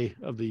every day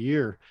of the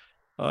year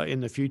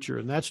in the future.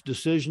 And that's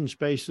decision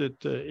space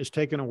that is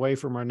taken away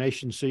from our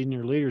nation's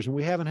senior leaders. And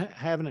we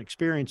haven't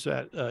experienced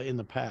that in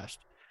the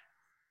past.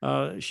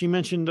 She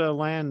mentioned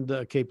land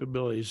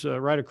capabilities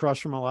right across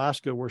from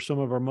Alaska, where some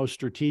of our most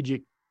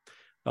strategic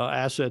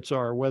assets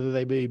are, whether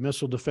they be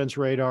missile defense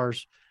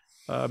radars,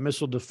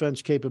 missile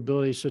defense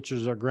capabilities, such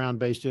as our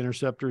ground-based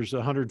interceptors,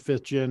 the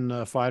 105th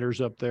Gen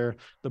fighters up there,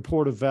 the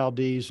Port of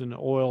Valdez and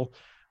oil,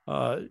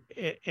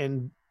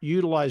 and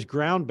utilize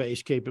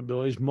ground-based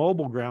capabilities,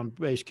 mobile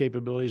ground-based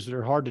capabilities that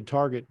are hard to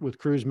target with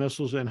cruise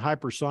missiles and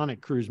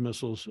hypersonic cruise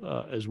missiles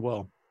as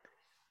well.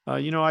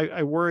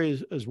 I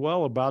worry as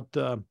well about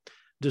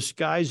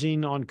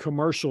disguising on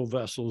commercial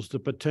vessels the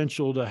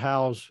potential to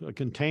house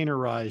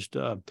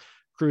containerized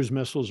cruise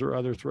missiles or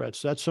other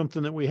threats. That's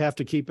something that we have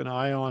to keep an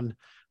eye on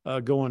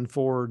going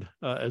forward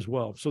as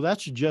well. So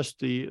that's just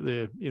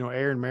the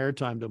air and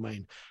maritime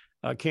domain.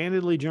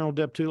 Candidly, General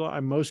Deptula,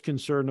 I'm most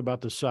concerned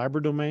about the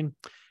cyber domain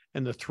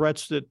and the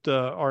threats that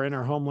are in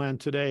our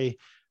homeland today,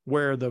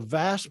 where the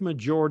vast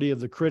majority of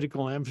the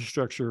critical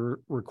infrastructure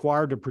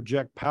required to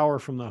project power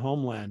from the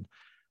homeland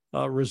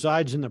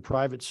resides in the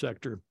private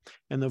sector.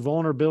 And the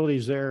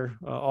vulnerabilities there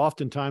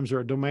oftentimes are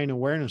a domain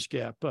awareness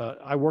gap.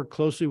 I work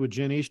closely with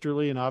Jen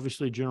Easterly and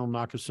obviously General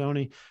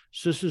Nakasone.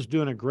 CIS is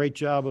doing a great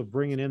job of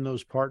bringing in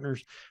those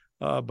partners,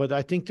 but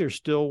I think there's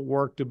still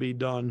work to be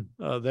done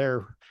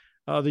there.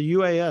 The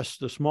UAS,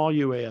 the small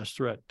UAS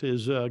threat,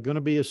 is going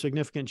to be a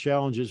significant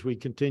challenge as we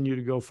continue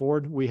to go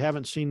forward. We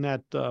haven't seen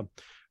that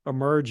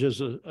emerge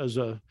as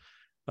a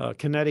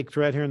kinetic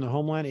threat here in the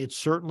homeland. It's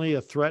certainly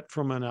a threat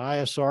from an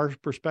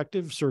ISR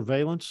perspective,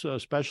 surveillance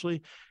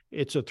especially.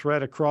 It's a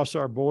threat across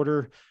our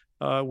border.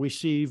 We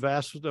see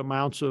vast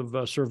amounts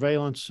of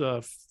surveillance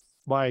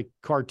by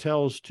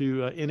cartels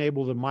to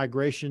enable the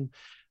migration,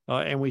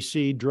 and we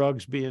see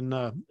drugs being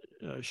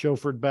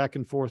chauffeured back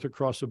and forth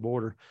across the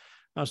border.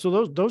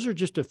 So those are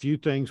just a few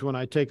things when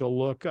I take a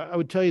look. I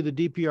would tell you the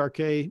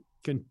DPRK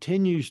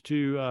continues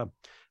to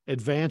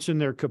advancing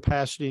their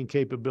capacity and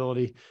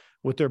capability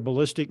with their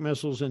ballistic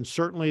missiles, and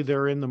certainly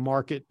they're in the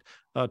market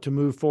to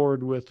move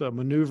forward with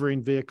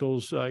maneuvering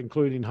vehicles,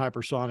 including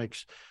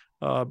hypersonics.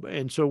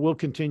 And so we'll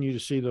continue to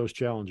see those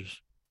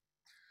challenges.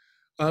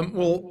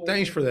 Well,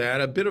 thanks for that.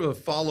 A bit of a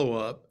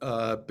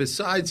follow-up.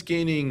 Besides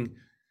gaining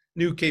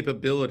new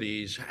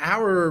capabilities,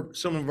 how are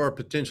some of our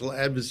potential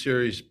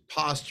adversaries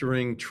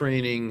posturing,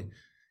 training,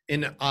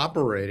 and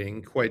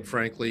operating, quite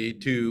frankly,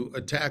 to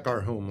attack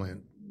our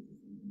homeland?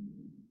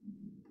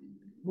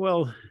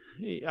 Well,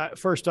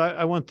 first,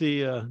 I want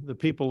the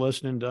people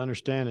listening to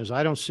understand is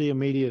I don't see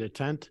immediate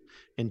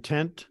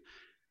intent.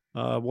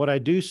 What I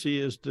do see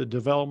is the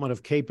development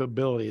of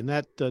capability, and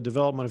that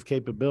development of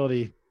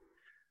capability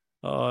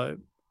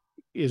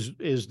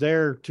is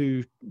there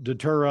to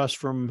deter us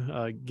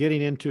from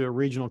getting into a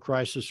regional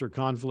crisis or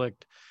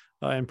conflict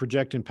and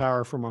projecting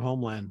power from our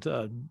homeland.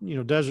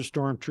 Desert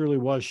Storm truly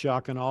was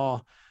shock and awe,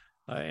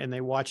 and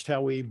they watched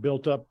how we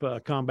built up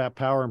combat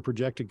power and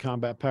projected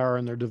combat power,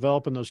 and they're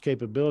developing those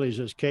capabilities,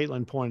 as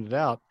Caitlin pointed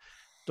out,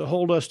 to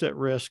hold us at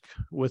risk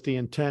with the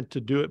intent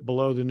to do it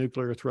below the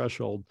nuclear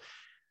threshold.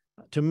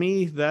 To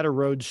me, that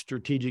erodes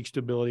strategic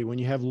stability when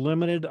you have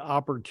limited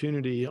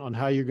opportunity on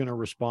how you're going to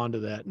respond to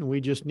that. And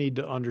we just need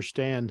to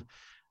understand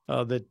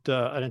that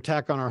an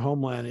attack on our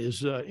homeland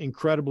is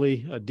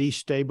incredibly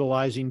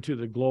destabilizing to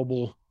the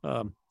global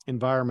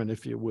environment,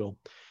 if you will.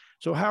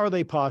 So how are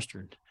they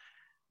posturing?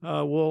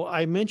 Well,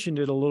 I mentioned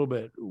it a little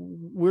bit.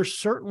 We're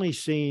certainly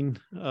seeing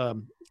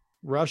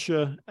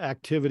Russia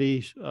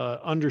activities,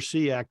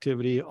 undersea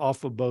activity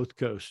off of both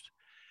coasts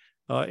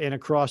and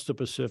across the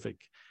Pacific.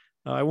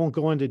 I won't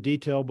go into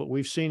detail, but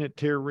we've seen it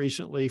here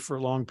recently for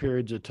long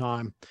periods of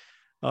time.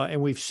 And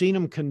we've seen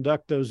them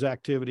conduct those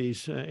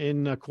activities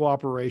in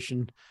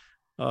cooperation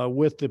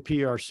with the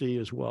PRC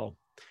as well.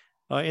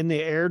 In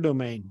the air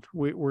domain,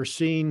 we're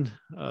seeing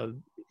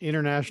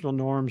international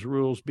norms,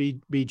 rules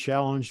be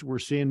challenged. We're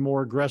seeing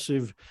more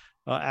aggressive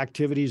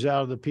activities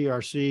out of the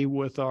PRC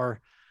with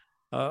our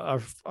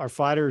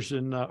fighters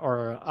and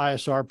our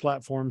ISR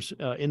platforms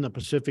in the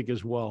Pacific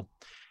as well.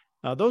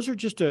 Those are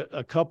just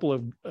a couple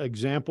of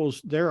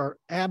examples. There are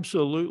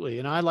absolutely,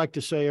 and I like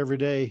to say every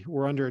day,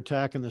 we're under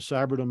attack in the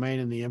cyber domain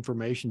and the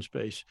information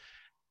space.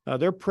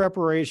 Their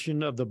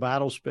preparation of the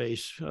battle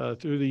space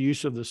through the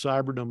use of the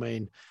cyber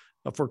domain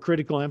for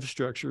critical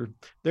infrastructure,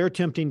 they're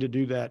attempting to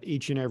do that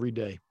each and every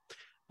day.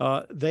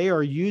 They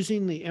are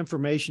using the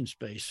information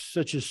space,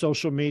 such as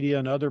social media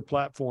and other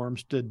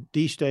platforms, to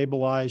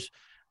destabilize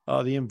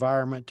the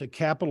environment, to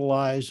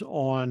capitalize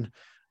on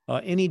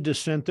any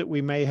dissent that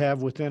we may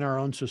have within our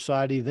own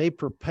society. They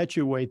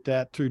perpetuate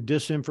that through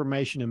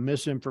disinformation and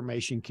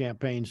misinformation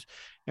campaigns.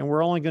 And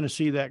we're only going to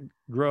see that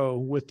grow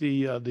with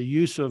the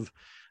use of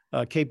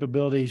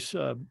capabilities,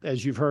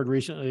 as you've heard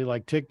recently,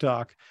 like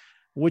TikTok,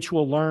 which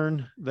will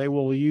learn. They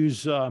will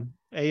use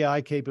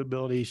AI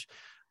capabilities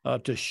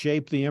to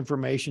shape the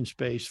information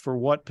space for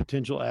what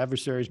potential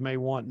adversaries may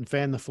want and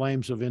fan the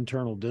flames of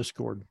internal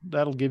discord.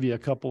 That'll give you a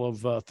couple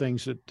of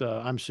things that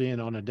I'm seeing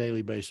on a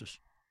daily basis.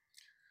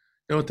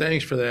 No,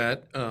 thanks for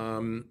that.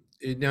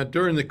 Now,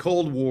 during the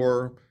Cold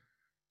War,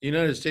 the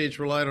United States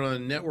relied on a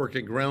network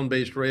of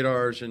ground-based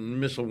radars and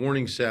missile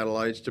warning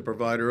satellites to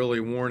provide early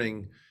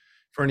warning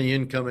for any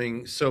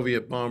incoming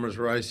Soviet bombers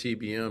or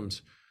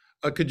ICBMs.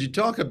 Could you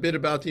talk a bit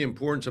about the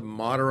importance of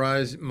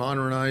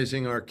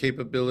modernizing our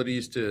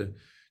capabilities to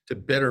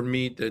better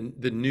meet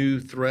the new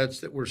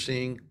threats that we're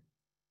seeing?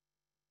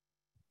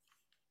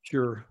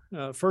 Sure.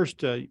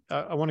 First, I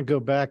want to go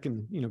back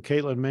and,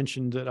 Caitlin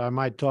mentioned that I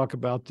might talk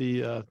about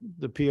the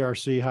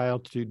PRC high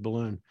altitude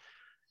balloon.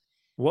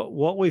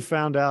 What we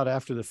found out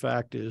after the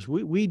fact is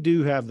we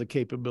do have the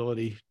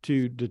capability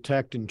to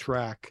detect and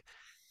track.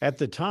 At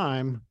the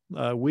time,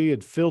 we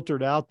had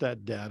filtered out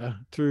that data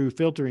through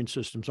filtering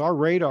systems. Our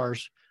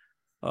radars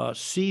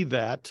see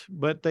that,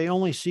 but they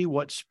only see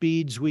what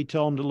speeds we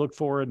tell them to look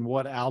for and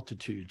what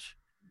altitudes.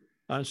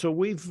 So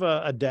we've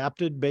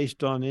adapted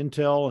based on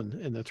intel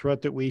and the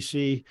threat that we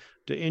see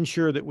to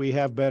ensure that we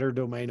have better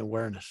domain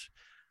awareness.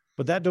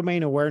 But that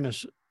domain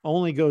awareness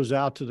only goes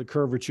out to the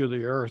curvature of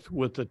the Earth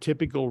with the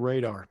typical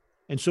radar.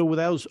 And so with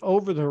those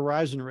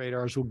over-the-horizon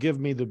radars will give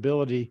me the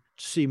ability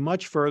to see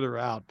much further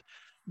out.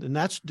 And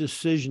that's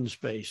decision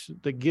space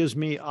that gives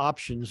me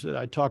options that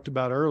I talked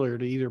about earlier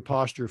to either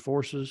posture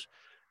forces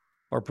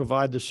or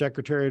provide the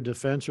Secretary of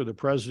Defense or the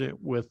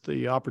President with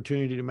the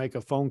opportunity to make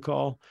a phone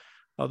call.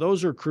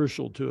 Those are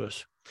crucial to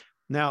us.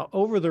 Now,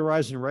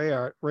 over-the-horizon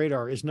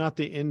radar is not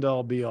the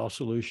end-all be-all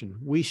solution.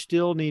 We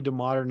still need to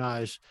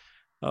modernize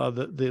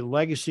the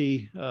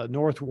legacy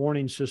North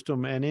Warning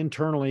System, and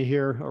internally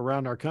here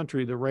around our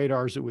country, the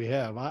radars that we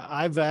have.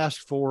 I've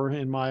asked for,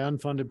 in my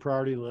unfunded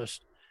priority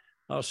list,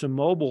 some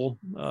mobile,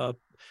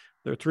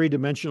 they're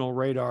three-dimensional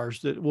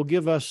radars that will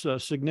give us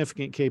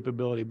significant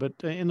capability. But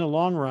in the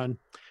long run,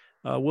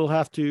 we'll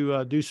have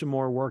to do some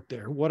more work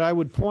there. What I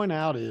would point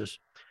out is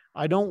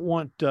I don't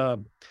want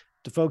the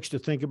folks to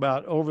think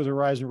about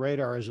over-the-horizon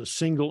radar as a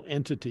single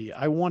entity.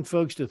 I want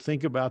folks to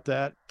think about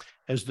that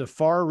as the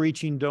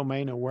far-reaching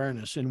domain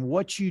awareness. And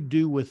what you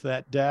do with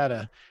that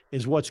data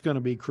is what's going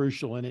to be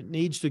crucial. And it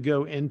needs to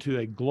go into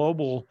a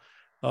global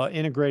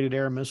integrated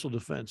air and missile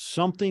defense,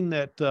 something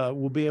that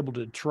will be able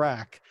to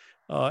track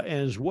and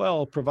as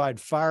well provide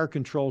fire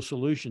control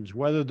solutions,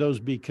 whether those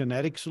be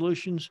kinetic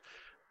solutions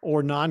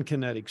or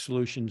non-kinetic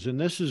solutions. And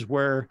this is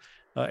where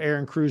air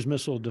and cruise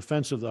missile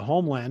defense of the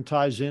homeland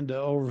ties into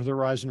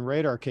over-the-horizon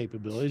radar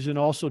capabilities and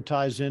also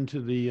ties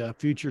into the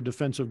future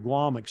defense of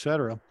Guam, et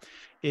cetera.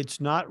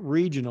 It's not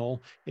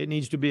regional. It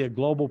needs to be a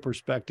global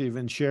perspective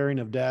and sharing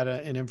of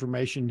data and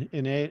information,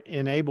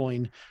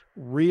 enabling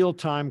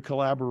real-time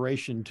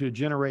collaboration to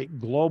generate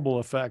global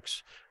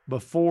effects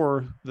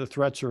before the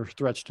threats are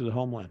threats to the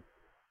homeland.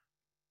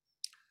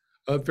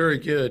 Very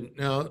good.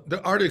 Now,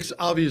 the Arctic's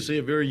obviously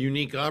a very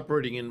unique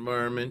operating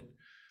environment,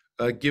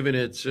 given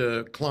its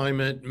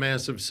climate,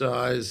 massive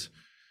size,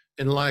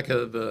 and lack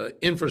of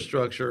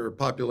infrastructure or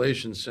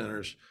population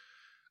centers.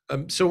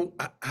 So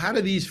how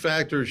do these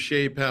factors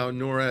shape how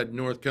NORAD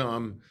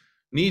Northcom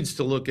needs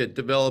to look at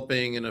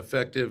developing an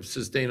effective,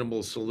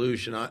 sustainable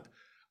solution?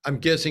 I'm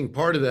guessing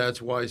part of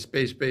that's why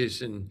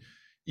space-based and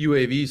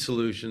UAV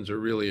solutions are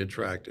really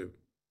attractive.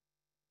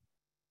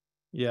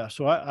 Yeah,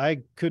 so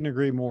I couldn't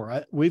agree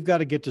more. We've got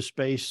to get to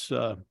space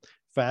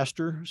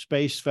faster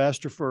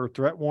for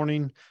threat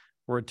warning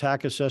or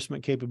attack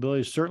assessment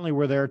capabilities. Certainly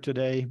we're there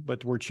today,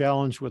 but we're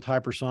challenged with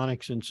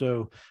hypersonics. And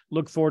so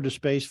look forward to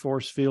Space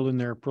Force fielding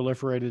their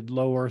proliferated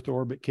low Earth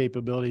orbit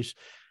capabilities.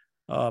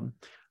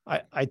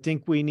 I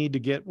think we need to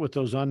get with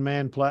those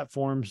unmanned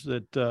platforms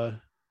that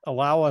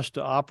allow us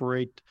to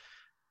operate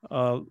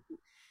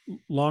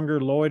longer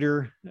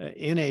loiter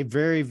in a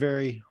very,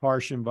 very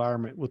harsh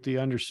environment with the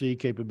undersea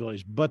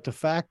capabilities. But the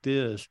fact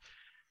is,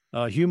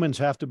 humans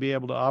have to be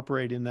able to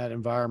operate in that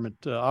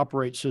environment,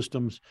 operate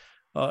systems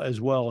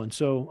as well. And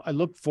so I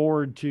look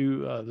forward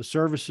to the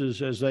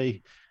services as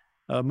they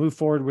move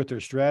forward with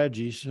their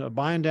strategies,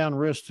 buying down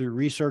risk through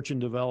research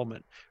and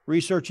development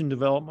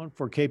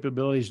for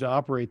capabilities to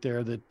operate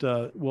there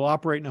that will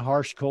operate in a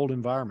harsh, cold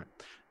environment.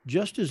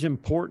 Just as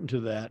important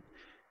to that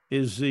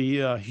is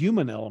the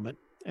human element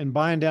and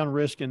buying down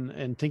risk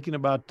and thinking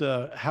about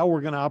how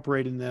we're going to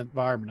operate in that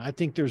environment. I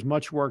think there's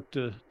much work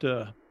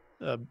to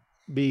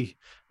be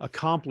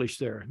accomplished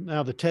there.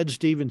 Now, the Ted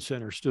Stevens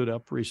Center stood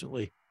up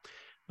recently.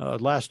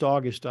 Last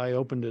August, I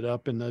opened it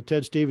up, and the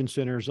Ted Stevens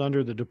Center is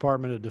under the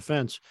Department of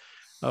Defense,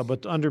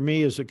 but under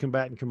me as a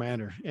combatant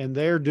commander. And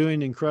they're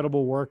doing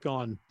incredible work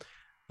on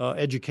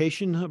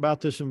education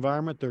about this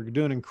environment. They're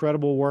doing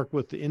incredible work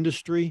with the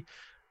industry,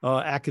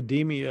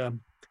 academia,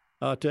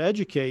 to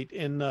educate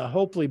and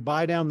hopefully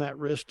buy down that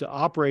risk to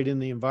operate in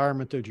the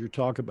environment that you're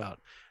talking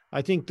about.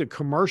 I think the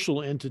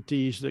commercial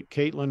entities that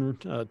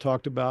Caitlin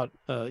talked about,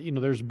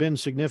 there's been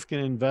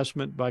significant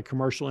investment by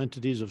commercial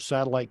entities of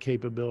satellite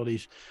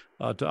capabilities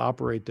to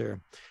operate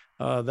there.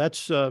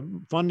 That's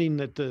funding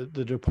that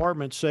the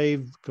department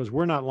saved because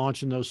we're not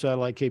launching those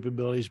satellite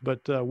capabilities,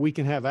 but we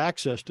can have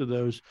access to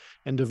those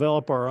and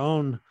develop our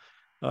own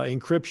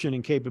encryption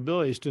and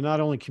capabilities to not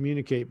only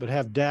communicate, but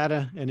have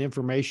data and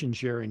information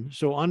sharing.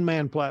 So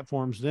unmanned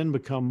platforms then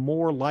become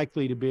more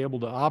likely to be able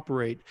to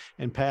operate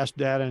and pass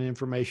data and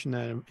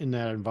information in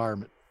that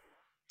environment.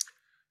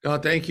 Oh,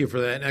 thank you for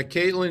that. Now,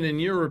 Caitlin, in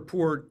your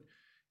report,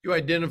 you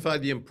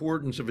identified the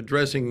importance of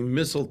addressing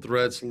missile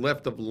threats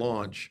left of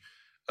launch.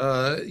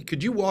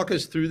 Could you walk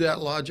us through that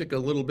logic a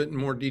little bit in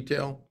more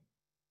detail?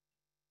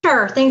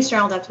 Sure. Thanks,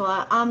 General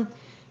Deptula.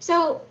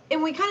 So,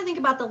 and we kind of think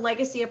about the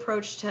legacy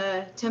approach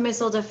to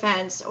missile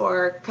defense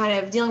or kind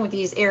of dealing with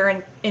these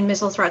air and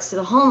missile threats to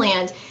the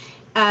homeland.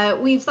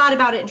 We've thought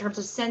about it in terms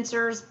of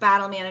sensors,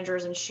 battle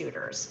managers, and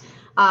shooters.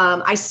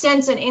 I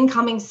sense an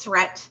incoming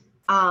threat.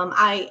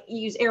 I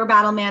use air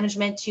battle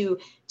management to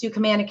do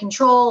command and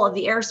control of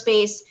the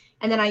airspace,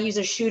 and then I use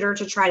a shooter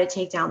to try to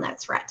take down that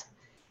threat.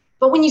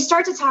 But when you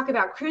start to talk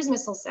about cruise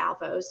missile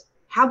salvos,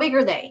 how big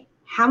are they?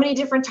 How many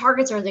different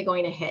targets are they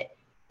going to hit?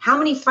 How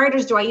many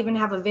fighters do I even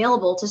have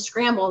available to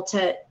scramble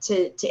to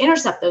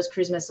intercept those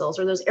cruise missiles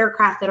or those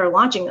aircraft that are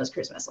launching those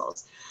cruise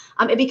missiles?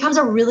 It becomes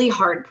a really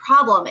hard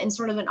problem and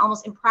sort of an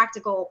almost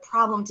impractical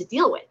problem to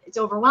deal with. It's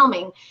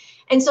overwhelming.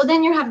 And so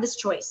then you have this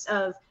choice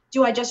of,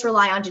 do I just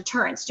rely on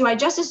deterrence? Do I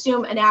just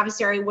assume an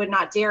adversary would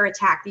not dare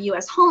attack the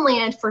U.S.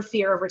 homeland for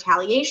fear of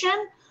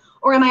retaliation?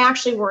 Or am I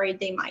actually worried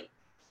they might?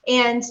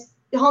 And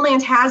the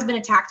homeland has been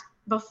attacked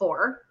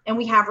before, and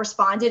we have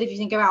responded, if you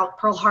think about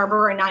Pearl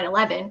Harbor and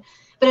 9/11.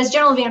 But as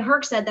General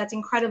VanHerck said, that's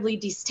incredibly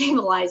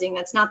destabilizing.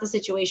 That's not the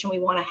situation we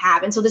want to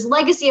have. And so this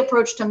legacy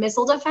approach to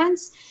missile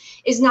defense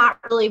is not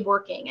really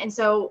working. And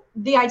so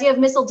the idea of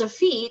missile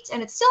defeat,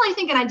 and it's still, I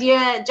think, an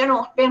idea,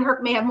 General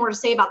VanHerck may have more to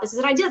say about this, is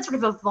an idea that's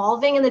sort of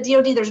evolving in the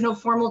DoD. There's no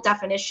formal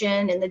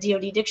definition in the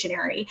DoD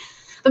dictionary.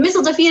 But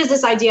missile defeat is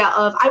this idea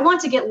of, I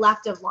want to get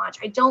left of launch.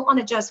 I don't want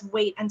to just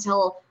wait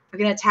until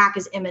an attack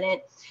is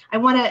imminent. I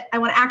want to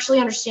actually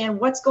understand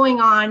what's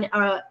going on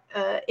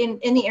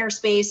in the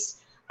airspace,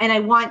 and I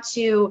want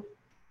to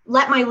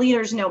let my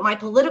leaders know, my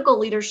political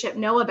leadership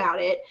know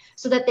about it,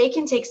 so that they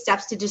can take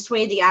steps to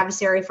dissuade the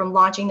adversary from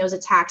launching those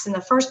attacks in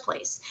the first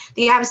place.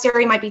 The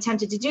adversary might be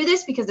tempted to do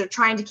this because they're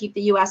trying to keep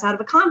the U.S. out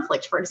of a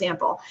conflict, for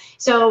example.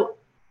 So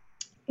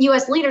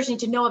U.S. leaders need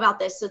to know about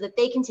this so that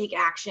they can take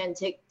action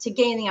to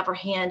gain the upper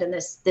hand in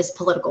this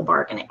political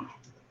bargaining.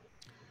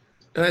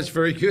 That's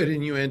very good.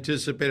 And you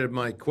anticipated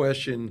my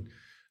question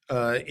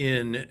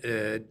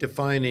in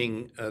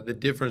defining the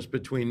difference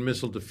between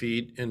missile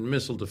defeat and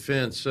missile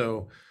defense.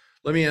 So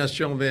let me ask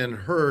General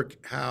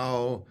VanHerck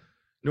how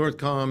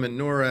NORTHCOM and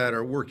NORAD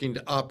are working to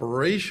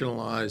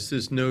operationalize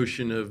this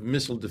notion of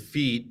missile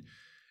defeat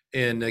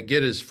and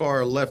get as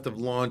far left of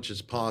launch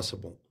as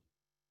possible.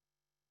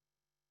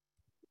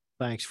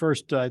 Thanks.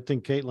 First, I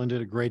think Caitlin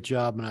did a great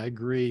job, and I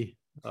agree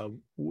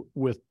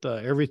with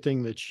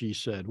everything that she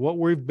said. What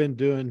we've been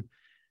doing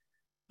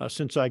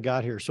since I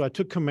got here. So I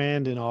took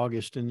command in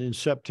August, and in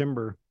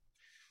September,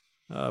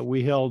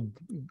 we held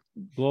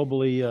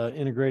globally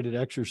integrated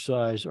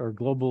exercise, or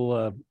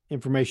global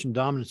information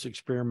dominance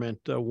experiment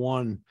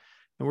 1,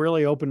 and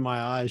really opened my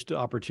eyes to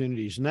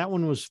opportunities. And that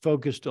one was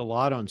focused a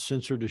lot on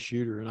sensor to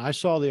shooter. And I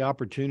saw the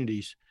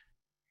opportunities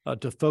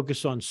to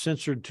focus on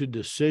sensor to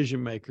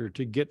decision maker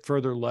to get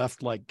further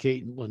left, like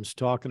Caitlin's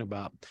talking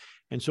about.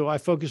 And so I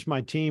focused my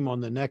team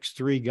on the next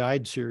 3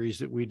 guide series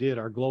that we did,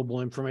 our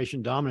global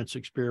information dominance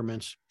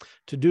experiments,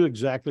 to do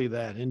exactly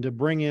that, and to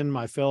bring in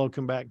my fellow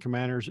combatant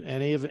commanders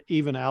and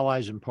even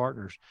allies and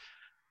partners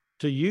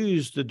to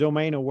use the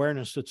domain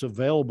awareness that's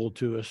available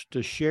to us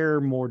to share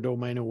more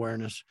domain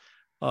awareness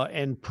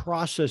and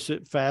process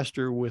it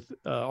faster with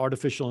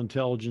artificial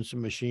intelligence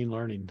and machine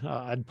learning.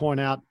 I'd point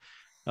out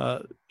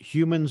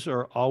humans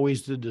are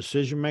always the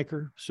decision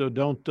maker. So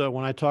don't,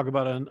 when I talk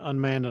about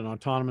unmanned and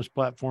autonomous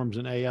platforms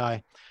and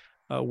AI,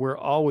 we're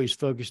always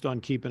focused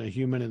on keeping a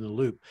human in the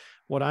loop.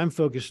 What I'm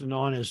focusing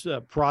on is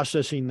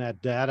processing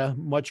that data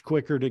much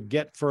quicker to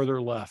get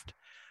further left.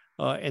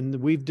 And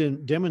we've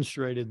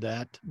demonstrated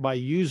that by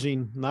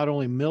using not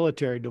only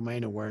military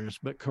domain awareness,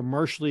 but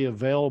commercially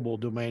available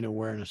domain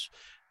awareness.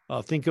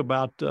 Think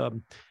about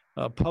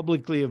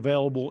publicly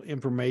available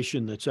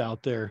information that's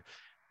out there.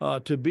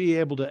 To be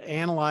able to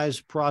analyze,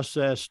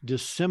 process,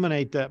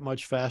 disseminate that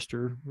much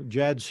faster,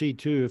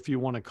 JADC2, if you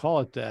want to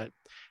call it that,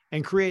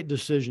 and create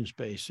decision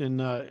space.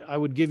 And I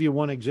would give you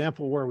one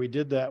example where we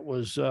did that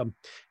was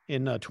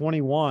in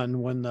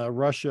 21, when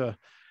Russia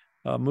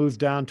moved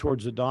down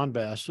towards the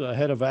Donbass,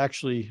 ahead of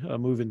actually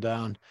moving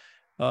down,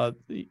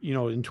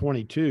 in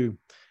 22.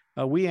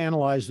 We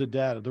analyzed the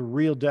data, the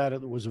real data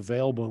that was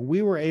available, and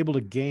we were able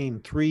to gain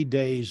 3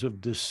 days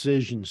of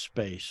decision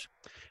space.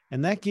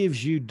 And that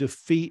gives you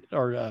defeat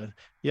or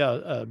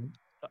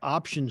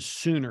options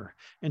sooner.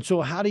 And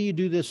so how do you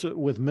do this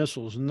with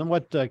missiles? And then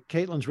what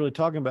Caitlin's really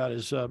talking about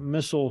is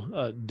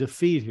missile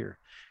defeat here.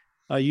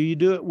 You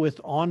do it with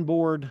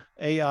onboard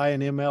AI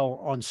and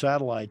ML on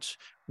satellites,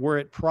 where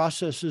it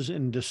processes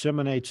and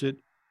disseminates it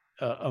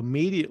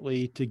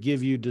immediately to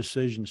give you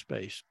decision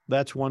space.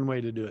 That's one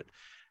way to do it.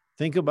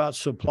 Think about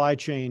supply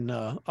chain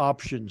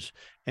options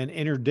and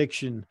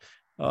interdiction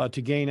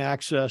to gain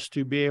access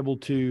to be able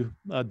to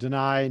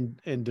deny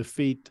and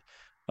defeat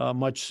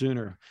much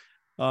sooner.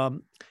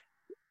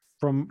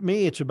 From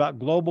me, it's about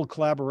global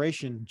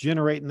collaboration,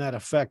 generating that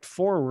effect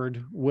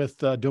forward with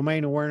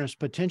domain awareness,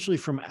 potentially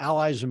from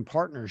allies and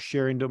partners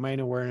sharing domain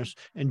awareness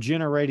and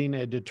generating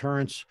a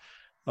deterrence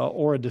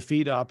or a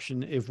defeat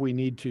option if we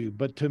need to.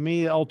 But to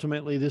me,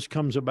 ultimately, this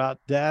comes about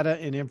data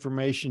and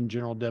information,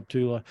 General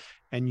Deptula,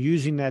 and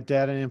using that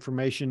data and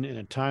information in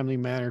a timely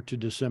manner to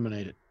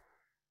disseminate it.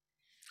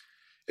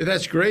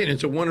 That's great. And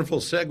it's a wonderful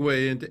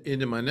segue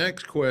into my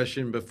next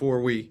question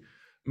before we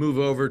move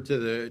over to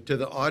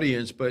the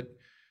audience. But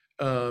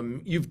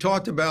you've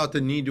talked about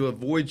the need to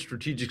avoid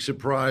strategic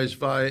surprise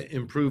via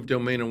improved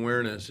domain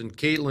awareness. And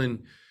Caitlin,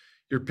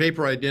 your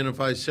paper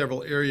identifies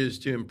several areas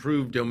to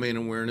improve domain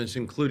awareness,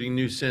 including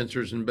new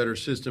sensors and better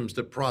systems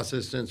to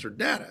process sensor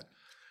data.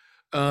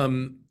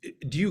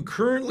 Do you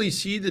currently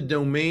see the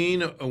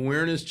domain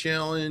awareness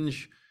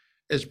challenge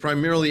as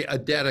primarily a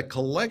data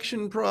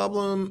collection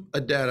problem, a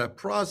data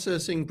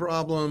processing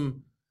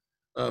problem,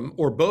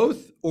 or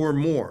both, or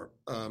more?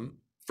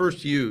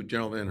 First, you,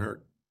 General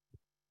VanHerck.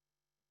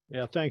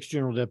 Yeah, thanks,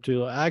 General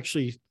Deptula.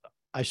 Actually,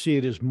 I see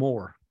it as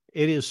more.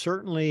 It is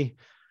certainly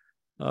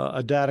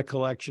a data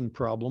collection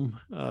problem.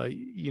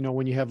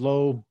 When you have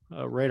low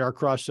radar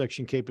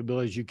cross-section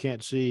capabilities, you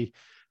can't see.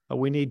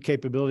 We need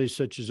capabilities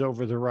such as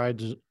over the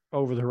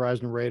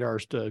horizon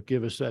radars to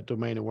give us that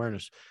domain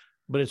awareness.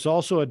 But it's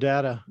also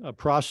a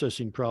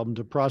processing problem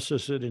to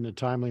process it in a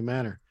timely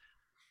manner.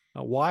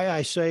 Why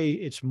I say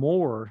it's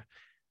more,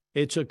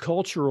 it's a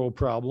cultural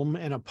problem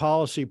and a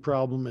policy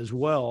problem as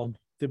well,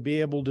 to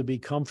be able to be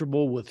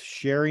comfortable with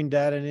sharing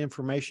data and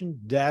information,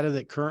 data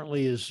that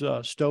currently is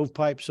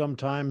stovepipe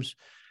sometimes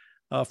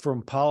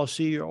from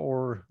policy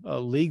or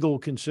legal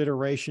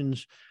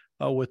considerations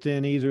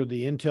within either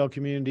the intel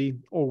community,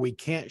 or we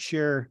can't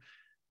share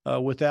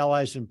with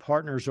allies and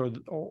partners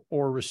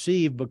or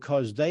receive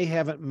because they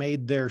haven't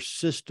made their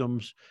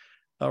systems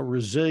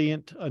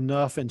resilient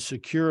enough and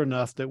secure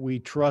enough that we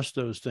trust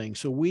those things.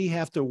 So we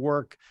have to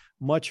work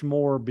much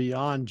more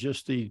beyond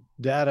just the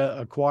data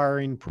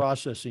acquiring,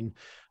 processing.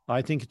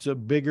 I think it's a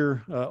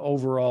bigger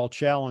overall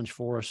challenge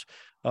for us,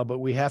 but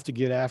we have to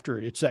get after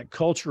it. It's that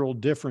cultural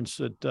difference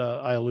that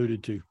I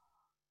alluded to.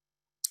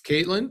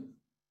 Caitlin?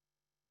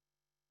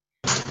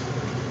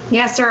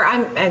 Yes, sir.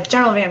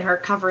 General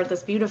VanHerck covered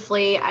this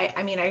beautifully.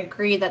 I mean, I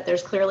agree that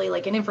there's clearly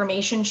like an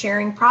information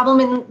sharing problem,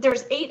 and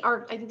there's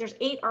I think there's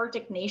 8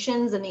 Arctic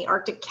nations in the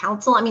Arctic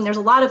Council. I mean, there's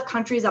a lot of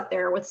countries up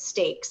there with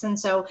stakes, and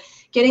so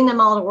getting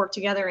them all to work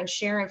together and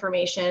share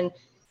information,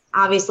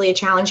 obviously a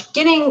challenge.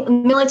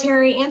 Getting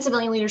military and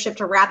civilian leadership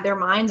to wrap their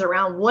minds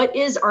around what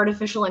is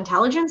artificial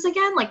intelligence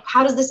again? Like,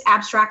 how does this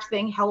abstract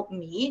thing help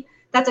me?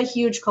 That's a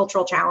huge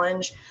cultural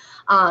challenge.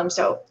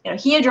 So,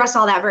 he addressed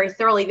all that very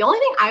thoroughly. The only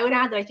thing I would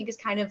add that I think is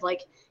kind of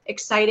like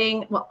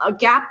exciting, well, a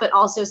gap, but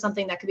also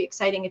something that could be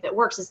exciting if it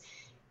works is,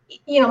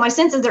 my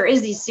sense is there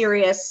is these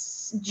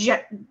serious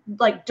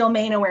like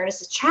domain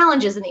awareness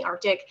challenges in the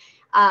Arctic.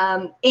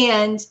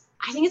 And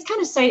I think it's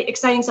kind of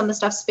exciting some of the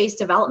stuff Space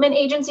Development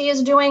Agency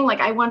is doing. Like,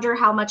 I wonder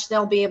how much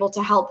they'll be able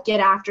to help get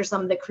after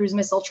some of the cruise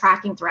missile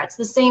tracking threats,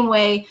 the same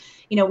way,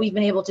 we've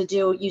been able to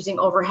do using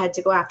overhead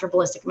to go after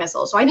ballistic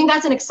missiles. So I think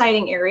that's an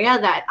exciting area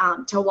that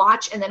to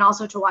watch, and then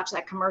also to watch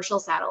that commercial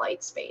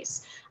satellite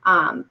space,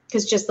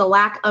 because just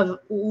the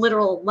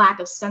literal lack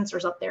of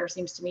sensors up there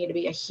seems to me to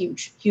be a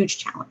huge, huge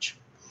challenge.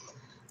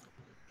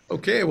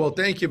 Okay, well,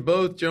 thank you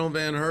both, General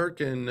VanHerck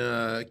and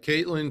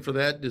Caitlin, for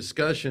that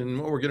discussion.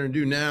 What we're going to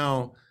do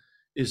now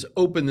is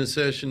open the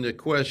session to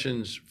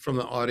questions from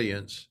the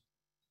audience.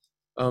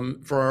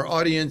 For our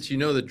audience, you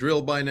know the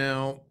drill by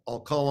now. I'll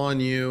call on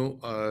you.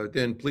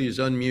 Then please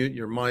unmute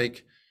your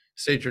mic,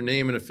 state your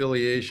name and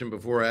affiliation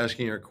before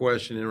asking your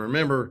question. And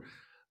remember,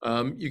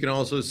 you can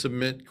also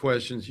submit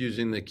questions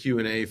using the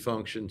Q&A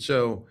function.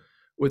 So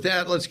with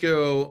that, let's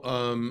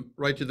go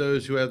right to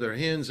those who have their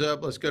hands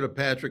up. Let's go to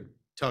Patrick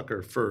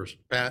Tucker first.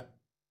 Pat?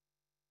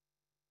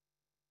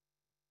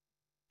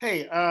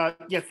 Hey,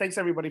 yeah, thanks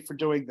everybody for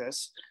doing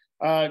this.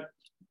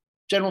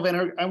 General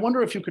VanHerck, I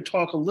wonder if you could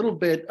talk a little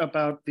bit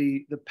about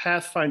the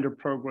Pathfinder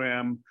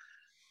program,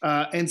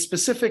 and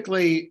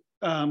specifically,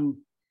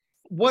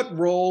 what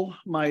role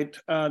might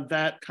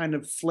that kind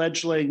of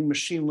fledgling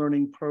machine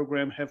learning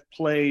program have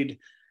played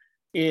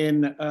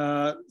in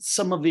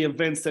some of the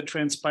events that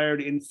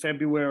transpired in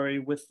February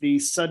with the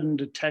sudden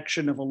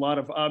detection of a lot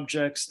of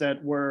objects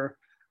that were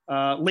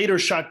later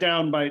shot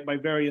down by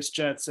various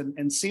jets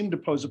and seemed to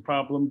pose a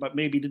problem, but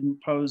maybe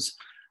didn't pose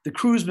the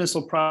cruise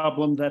missile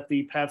problem that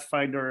the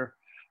Pathfinder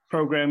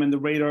program and the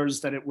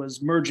radars that it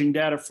was merging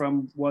data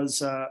from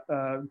was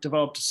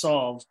developed to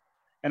solve.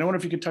 And I wonder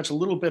if you could touch a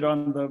little bit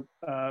on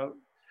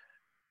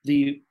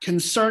the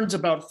concerns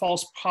about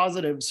false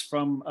positives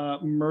from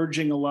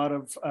merging a lot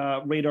of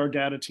radar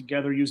data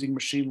together using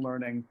machine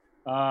learning.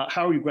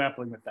 How are you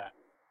grappling with that?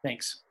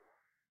 Thanks.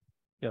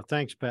 Yeah,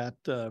 thanks, Pat.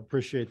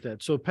 Appreciate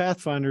that. So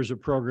Pathfinder is a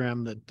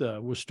program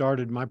that was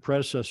started, my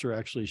predecessor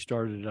actually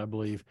started it, I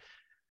believe,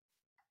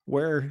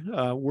 where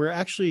we're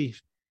actually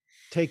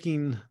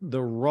taking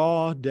the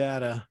raw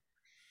data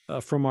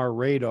from our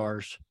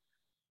radars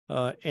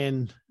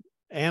and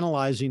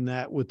analyzing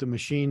that with the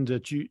machine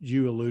that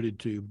you alluded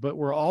to. But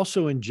we're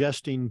also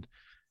ingesting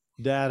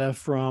data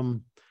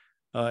from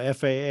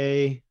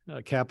FAA,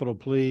 Capitol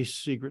Police,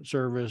 Secret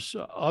Service,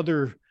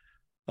 other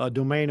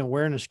domain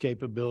awareness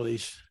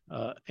capabilities,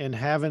 and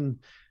having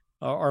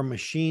our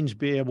machines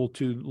be able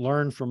to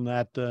learn from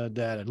that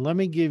data. And let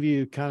me give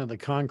you kind of the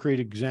concrete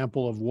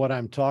example of what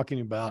I'm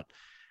talking about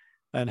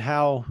and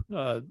how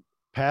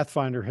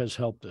Pathfinder has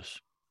helped us.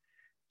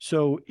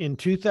 So in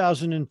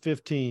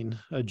 2015,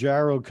 a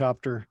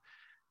gyrocopter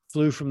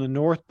flew from the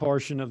north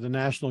portion of the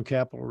National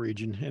Capital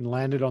Region and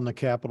landed on the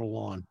Capitol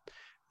lawn.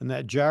 And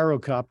that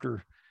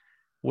gyrocopter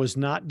was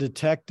not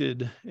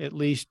detected, at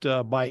least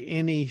by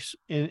any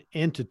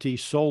entity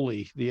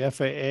solely, the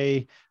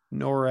FAA,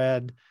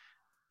 NORAD,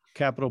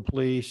 Capitol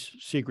Police,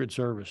 Secret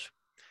Service.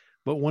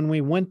 But when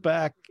we went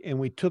back and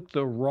we took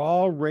the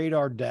raw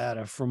radar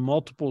data from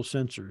multiple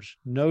sensors,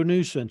 no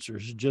new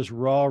sensors, just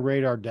raw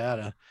radar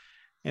data,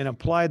 and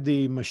applied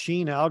the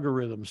machine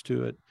algorithms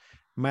to it,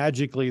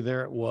 magically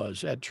there it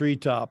was at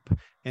treetop.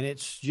 And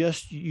it's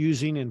just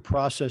using and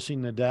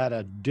processing the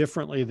data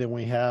differently than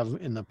we have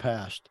in the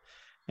past.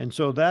 And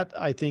so that,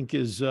 I think,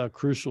 is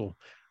crucial.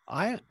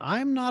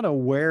 I'm not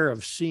aware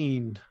of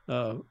seeing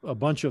a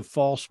bunch of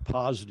false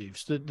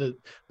positives.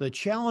 The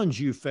challenge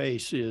you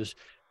face is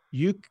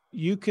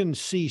you can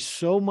see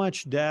so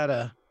much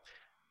data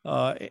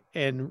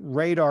and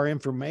radar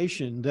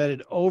information that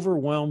it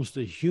overwhelms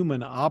the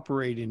human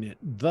operating it.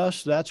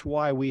 Thus, that's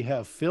why we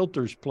have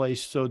filters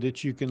placed so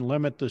that you can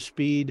limit the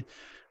speed,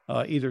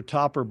 either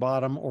top or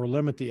bottom, or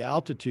limit the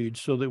altitude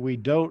so that we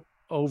don't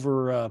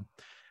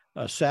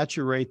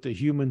saturate the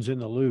humans in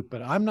the loop.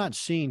 But I'm not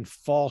seeing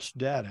false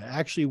data.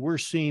 Actually, we're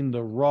seeing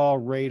the raw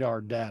radar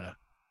data.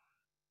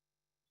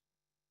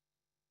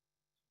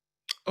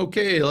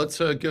 Okay, let's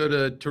go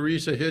to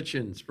Teresa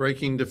Hitchens,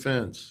 Breaking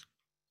Defense.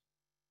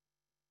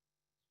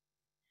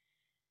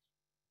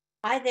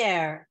 Hi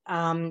there.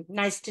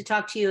 Nice to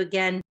talk to you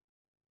again.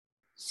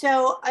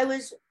 So I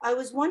was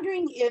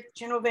wondering if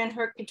General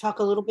VanHerck could talk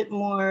a little bit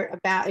more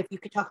about, if you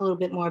could talk a little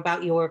bit more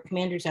about your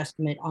commander's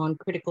estimate on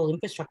critical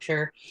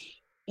infrastructure,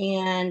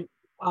 and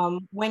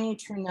when you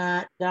turn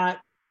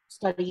that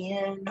study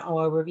in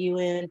or review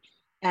in,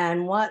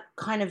 and what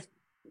kind of,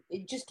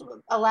 just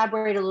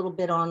elaborate a little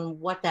bit on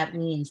what that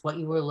means, what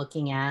you were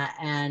looking at,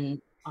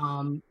 and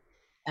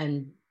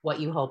what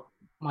you hope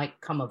might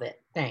come of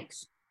it.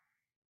 Thanks.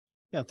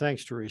 Yeah,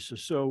 thanks, Teresa.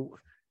 So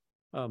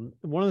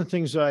one of the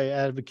things I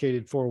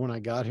advocated for when I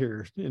got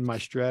here in my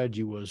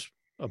strategy was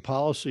a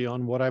policy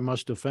on what I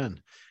must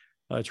defend.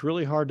 It's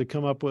really hard to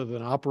come up with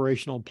an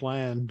operational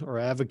plan or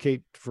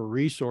advocate for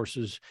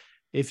resources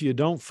if you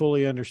don't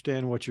fully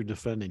understand what you're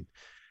defending.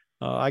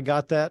 I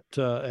got that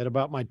at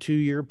about my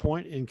 2-year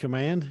point in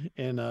command,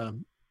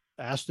 and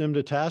asked them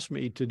to task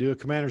me to do a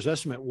commander's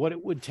estimate, what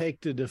it would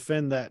take to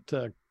defend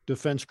that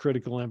defense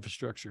critical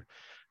infrastructure.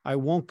 I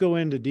won't go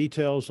into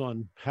details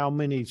on how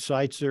many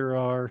sites there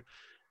are,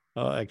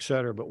 et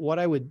cetera. But what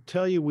I would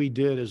tell you we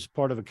did as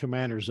part of a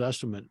commander's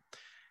estimate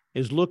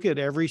is look at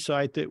every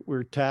site that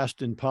we're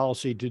tasked in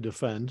policy to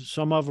defend.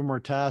 Some of them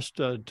are tasked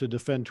to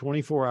defend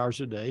 24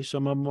 hours a day.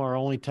 Some of them are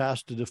only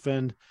tasked to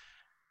defend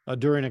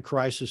during a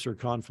crisis or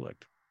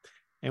conflict.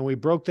 And we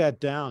broke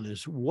that down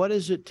as what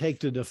does it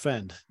take to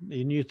defend?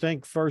 And you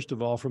think, first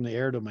of all, from the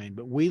air domain,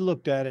 but we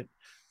looked at it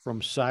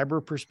from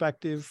cyber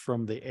perspective,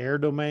 from the air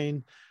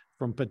domain,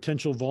 from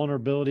potential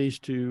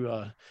vulnerabilities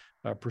to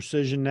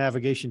precision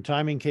navigation,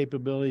 timing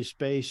capabilities,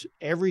 space,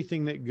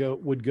 everything that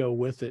would go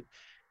with it.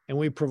 And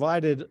we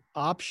provided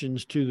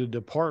options to the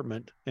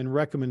department and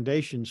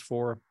recommendations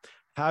for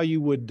how you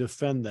would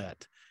defend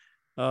that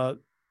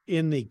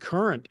in the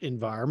current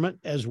environment,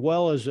 as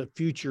well as a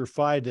future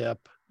FIDEP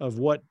of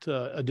what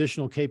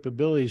additional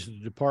capabilities the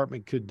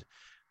department could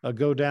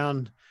go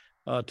down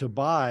to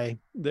buy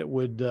that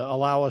would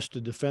allow us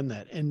to defend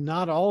that. And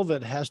not all of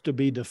it has to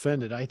be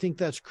defended. I think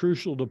that's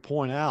crucial to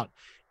point out.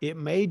 It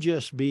may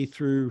just be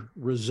through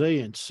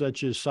resilience,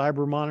 such as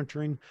cyber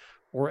monitoring,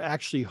 or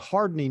actually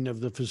hardening of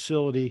the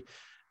facility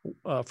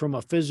from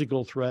a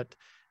physical threat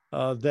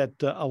that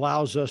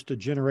allows us to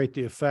generate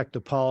the effect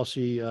the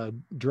policy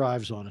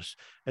drives on us.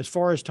 As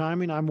far as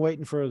timing, I'm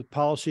waiting for the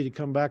policy to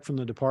come back from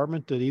the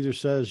department that either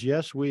says,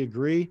 yes, we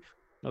agree,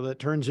 that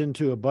turns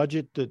into a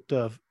budget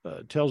that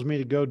tells me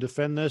to go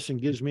defend this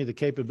and gives me the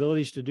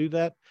capabilities to do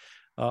that.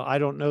 I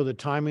don't know the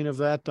timing of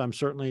that. I'm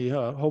certainly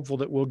hopeful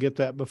that we'll get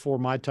that before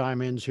my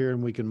time ends here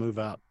and we can move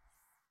out.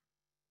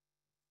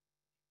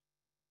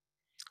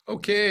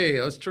 Okay,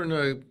 let's turn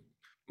the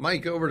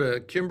mic over to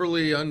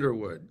Kimberly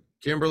Underwood.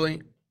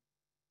 Kimberly.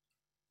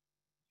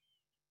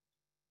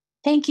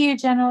 Thank you,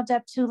 General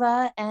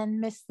Deptula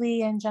and Ms.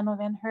 Lee and General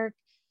VanHerck.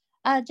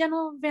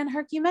 General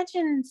VanHerck, you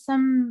mentioned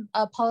some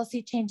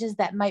policy changes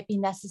that might be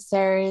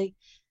necessary,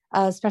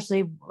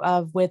 especially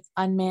with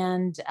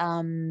unmanned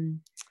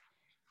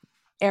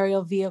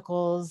aerial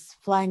vehicles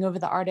flying over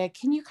the Arctic.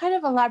 Can you kind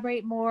of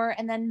elaborate more?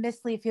 And then Ms.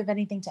 Lee, if you have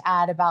anything to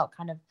add about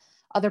kind of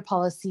other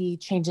policy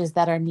changes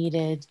that are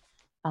needed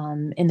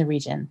in the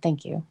region.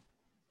 Thank you.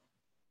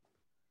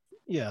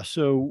 Yeah,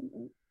 so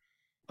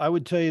I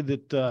would tell you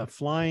that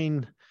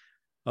flying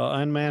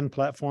unmanned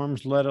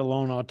platforms, let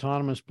alone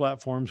autonomous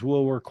platforms,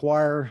 will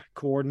require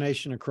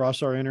coordination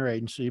across our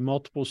interagency,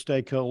 multiple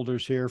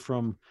stakeholders here,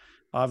 from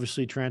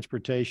obviously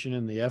transportation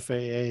and the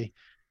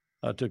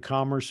FAA to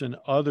commerce and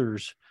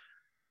others,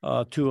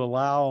 to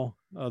allow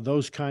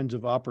those kinds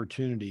of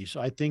opportunities.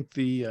 I think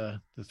the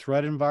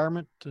threat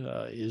environment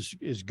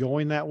is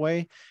going that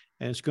way,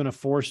 and it's going to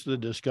force the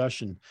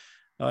discussion.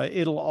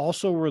 It'll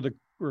also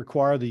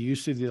require the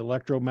use of the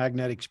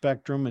electromagnetic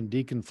spectrum and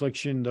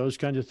deconfliction, those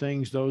kinds of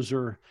things. Those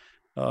are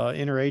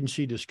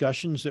interagency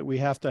discussions that we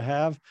have to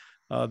have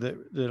that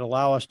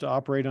allow us to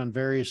operate on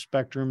various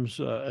spectrums,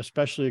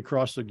 especially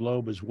across the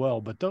globe as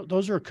well. But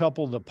those are a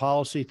couple of the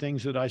policy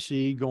things that I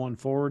see going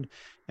forward.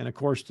 And of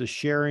course, the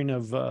sharing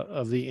of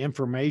the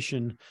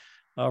information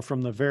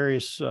from the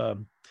various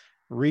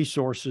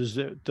resources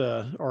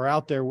that are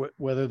out there,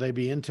 whether they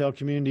be intel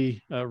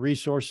community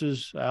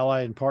resources,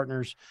 ally and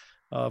partners,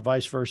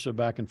 vice versa,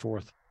 back and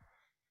forth.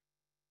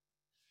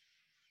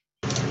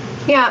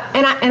 Yeah,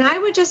 and I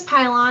would just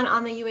pile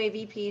on the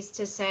UAV piece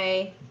to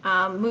say,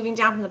 moving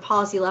down from the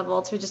policy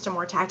level to just a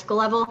more tactical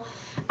level.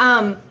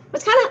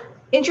 What's kind of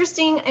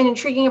interesting and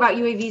intriguing about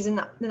UAVs in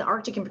the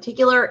Arctic in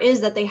particular is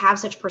that they have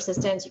such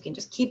persistence. You can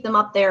just keep them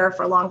up there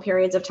for long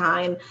periods of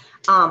time.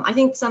 I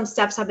think some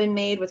steps have been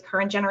made with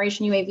current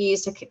generation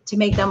UAVs to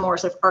make them more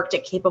sort of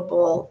Arctic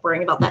capable,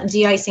 worrying about that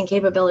de-icing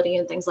capability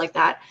and things like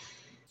that.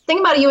 The thing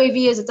about a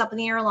UAV is it's up in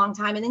the air a long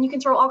time, and then you can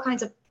throw all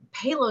kinds of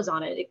payloads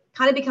on it. It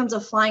kind of becomes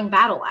a flying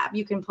battle lab.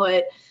 You can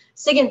put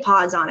SIGINT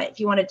pods on it if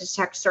you want to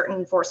detect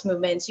certain force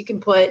movements. You can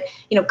put,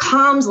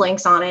 comms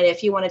links on it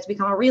if you want it to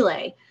become a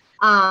relay.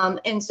 And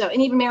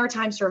even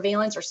maritime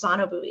surveillance or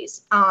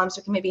sonobuoys. So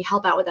it can maybe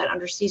help out with that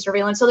undersea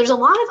surveillance. So there's a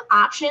lot of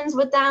options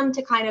with them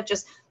to kind of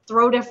just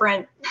throw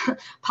different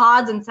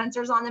pods and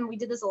sensors on them. We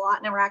did this a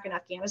lot in Iraq and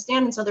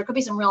Afghanistan. And so there could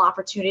be some real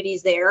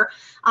opportunities there.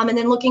 And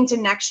then looking to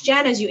next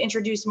gen, as you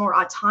introduce more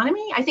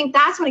autonomy, I think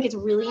that's when it gets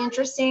really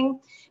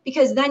interesting,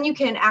 because then you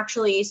can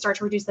actually start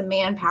to reduce the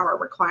manpower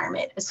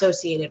requirement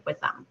associated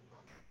with them.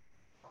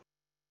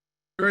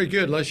 Very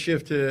good. Let's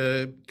shift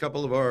to a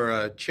couple of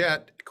our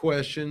chat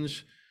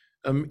questions.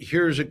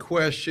 Here's a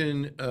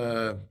question,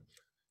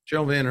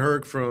 General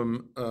VanHerck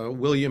from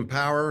William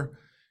Power.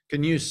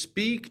 Can you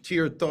speak to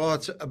your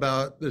thoughts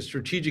about the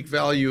strategic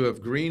value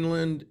of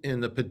Greenland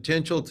and the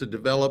potential to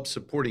develop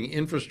supporting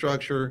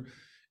infrastructure,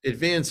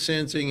 advanced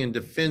sensing, and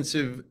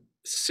defensive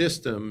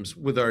systems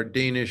with our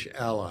Danish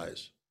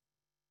allies?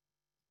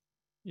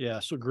 Yeah,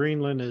 so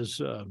Greenland is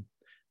a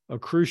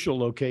crucial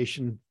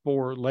location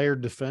for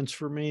layered defense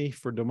for me,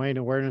 for domain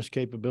awareness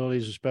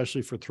capabilities,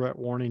 especially for threat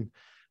warning,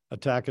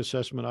 attack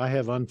assessment. I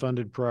have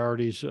unfunded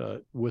priorities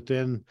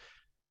within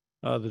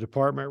the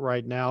department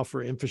right now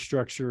for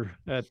infrastructure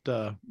at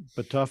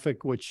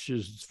Batufik, which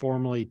is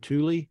formerly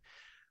Thule,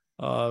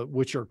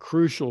 which are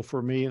crucial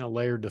for me in a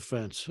layered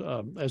defense.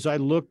 As I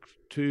look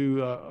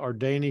to our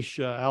Danish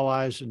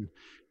allies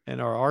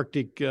and our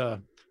Arctic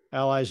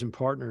allies and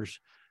partners,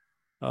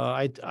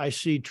 I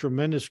see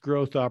tremendous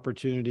growth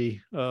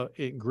opportunity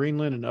in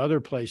Greenland and other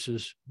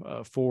places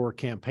for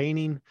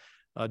campaigning,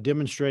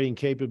 demonstrating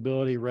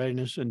capability,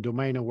 readiness, and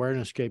domain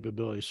awareness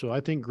capabilities. So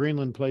I think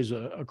Greenland plays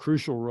a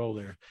crucial role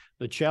there.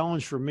 The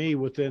challenge for me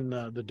within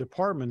the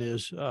department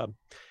is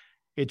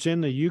it's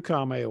in the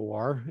UCOM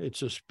AOR.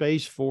 It's a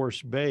Space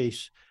Force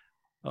base,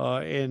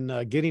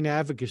 and getting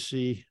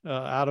advocacy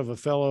out of a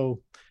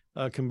fellow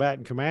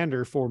combatant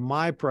commander for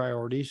my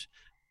priorities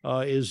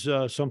is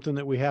something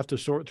that we have to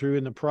sort through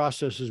in the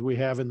processes we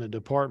have in the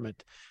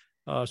department.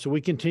 So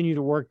we continue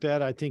to work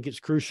that. I think it's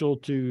crucial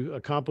to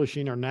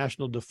accomplishing our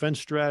national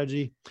defense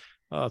strategy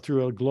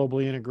through a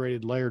globally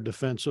integrated layered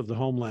defense of the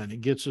homeland.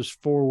 It gets us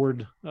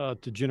forward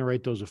to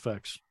generate those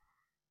effects.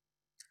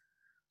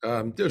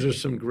 Those are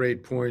some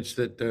great points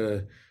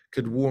that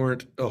could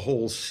warrant a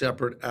whole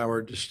separate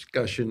hour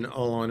discussion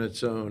all on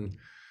its own.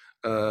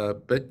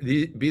 But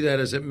be that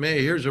as it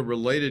may, here's a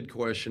related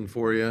question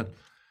for you.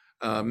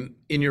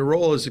 In your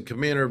role as a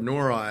commander of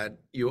NORAD,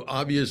 you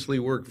obviously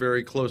work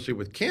very closely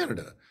with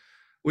Canada,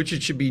 which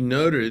it should be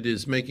noted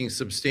is making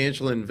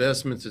substantial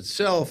investments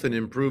itself in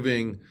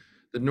improving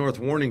the North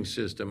Warning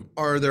System.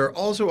 Are there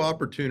also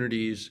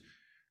opportunities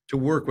to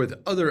work with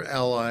other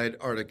allied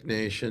Arctic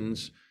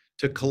nations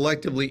to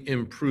collectively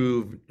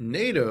improve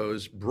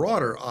NATO's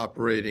broader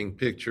operating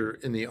picture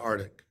in the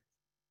Arctic?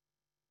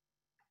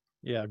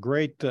 Yeah,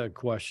 great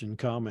question,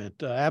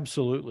 comment.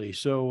 Absolutely.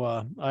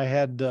 So I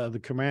had the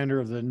commander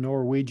of the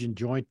Norwegian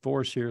Joint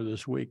Force here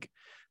this week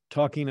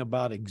talking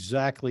about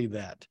exactly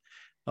that.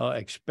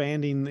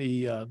 Expanding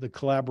the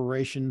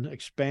collaboration,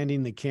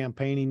 expanding the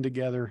campaigning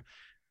together,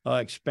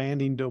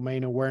 expanding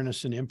domain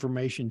awareness and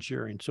information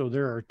sharing. So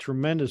there are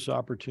tremendous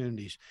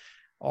opportunities.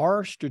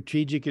 Our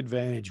strategic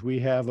advantage we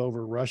have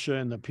over Russia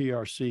and the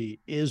PRC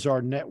is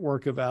our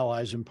network of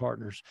allies and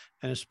partners,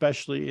 and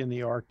especially in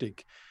the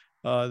Arctic.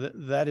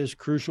 That is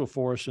crucial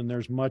for us, and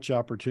there's much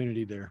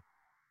opportunity there.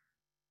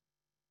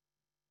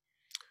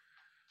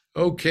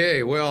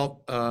 Okay,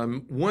 well,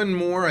 one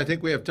more. I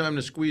think we have time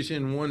to squeeze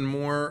in one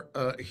more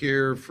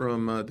here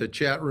from the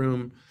chat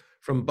room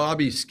from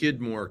Bobby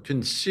Skidmore.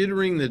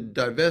 Considering the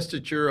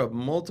divestiture of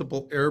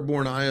multiple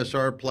airborne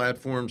ISR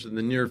platforms in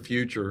the near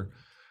future,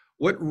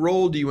 what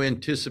role do you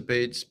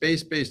anticipate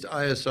space-based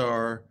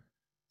ISR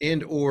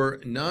and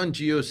or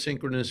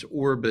non-geosynchronous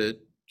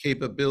orbit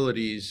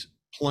capabilities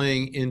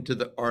playing into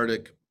the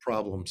Arctic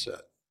problem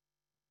set?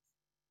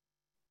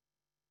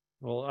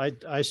 Well,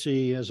 I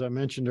see, as I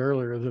mentioned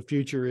earlier, the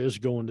future is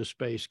going to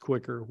space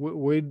quicker.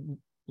 We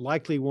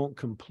likely won't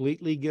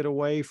completely get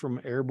away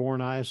from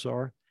airborne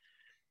ISR.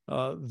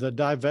 The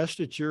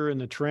divestiture and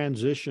the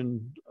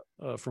transition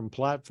from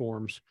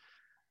platforms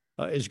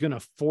is going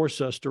to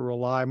force us to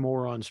rely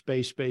more on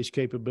space-based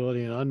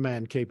capability and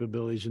unmanned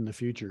capabilities in the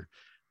future.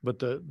 But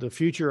the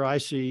future I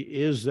see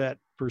is that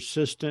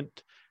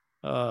persistent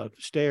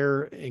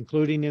stare,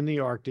 including in the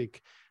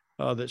Arctic,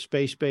 that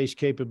space-based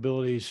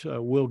capabilities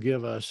will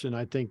give us. And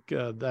I think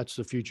that's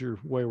the future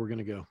way we're going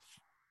to go.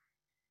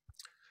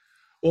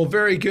 Well,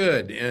 very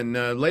good. And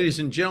ladies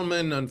and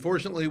gentlemen,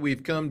 unfortunately,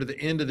 we've come to the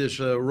end of this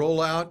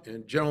rollout.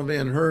 And General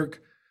VanHerck,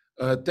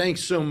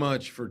 thanks so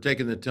much for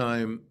taking the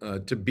time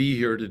to be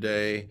here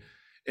today.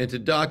 And to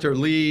Dr.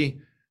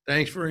 Lee,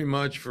 thanks very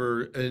much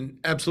for an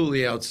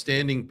absolutely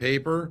outstanding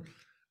paper,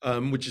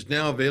 which is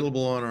now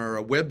available on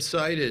our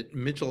website at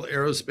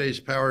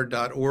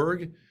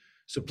mitchellaerospacepower.org.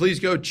 So please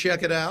go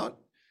check it out.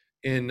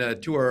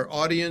 And to our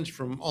audience,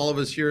 from all of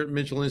us here at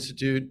Mitchell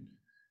Institute,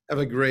 have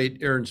a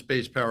great air and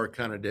space power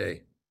kind of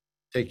day.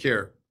 Take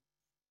care.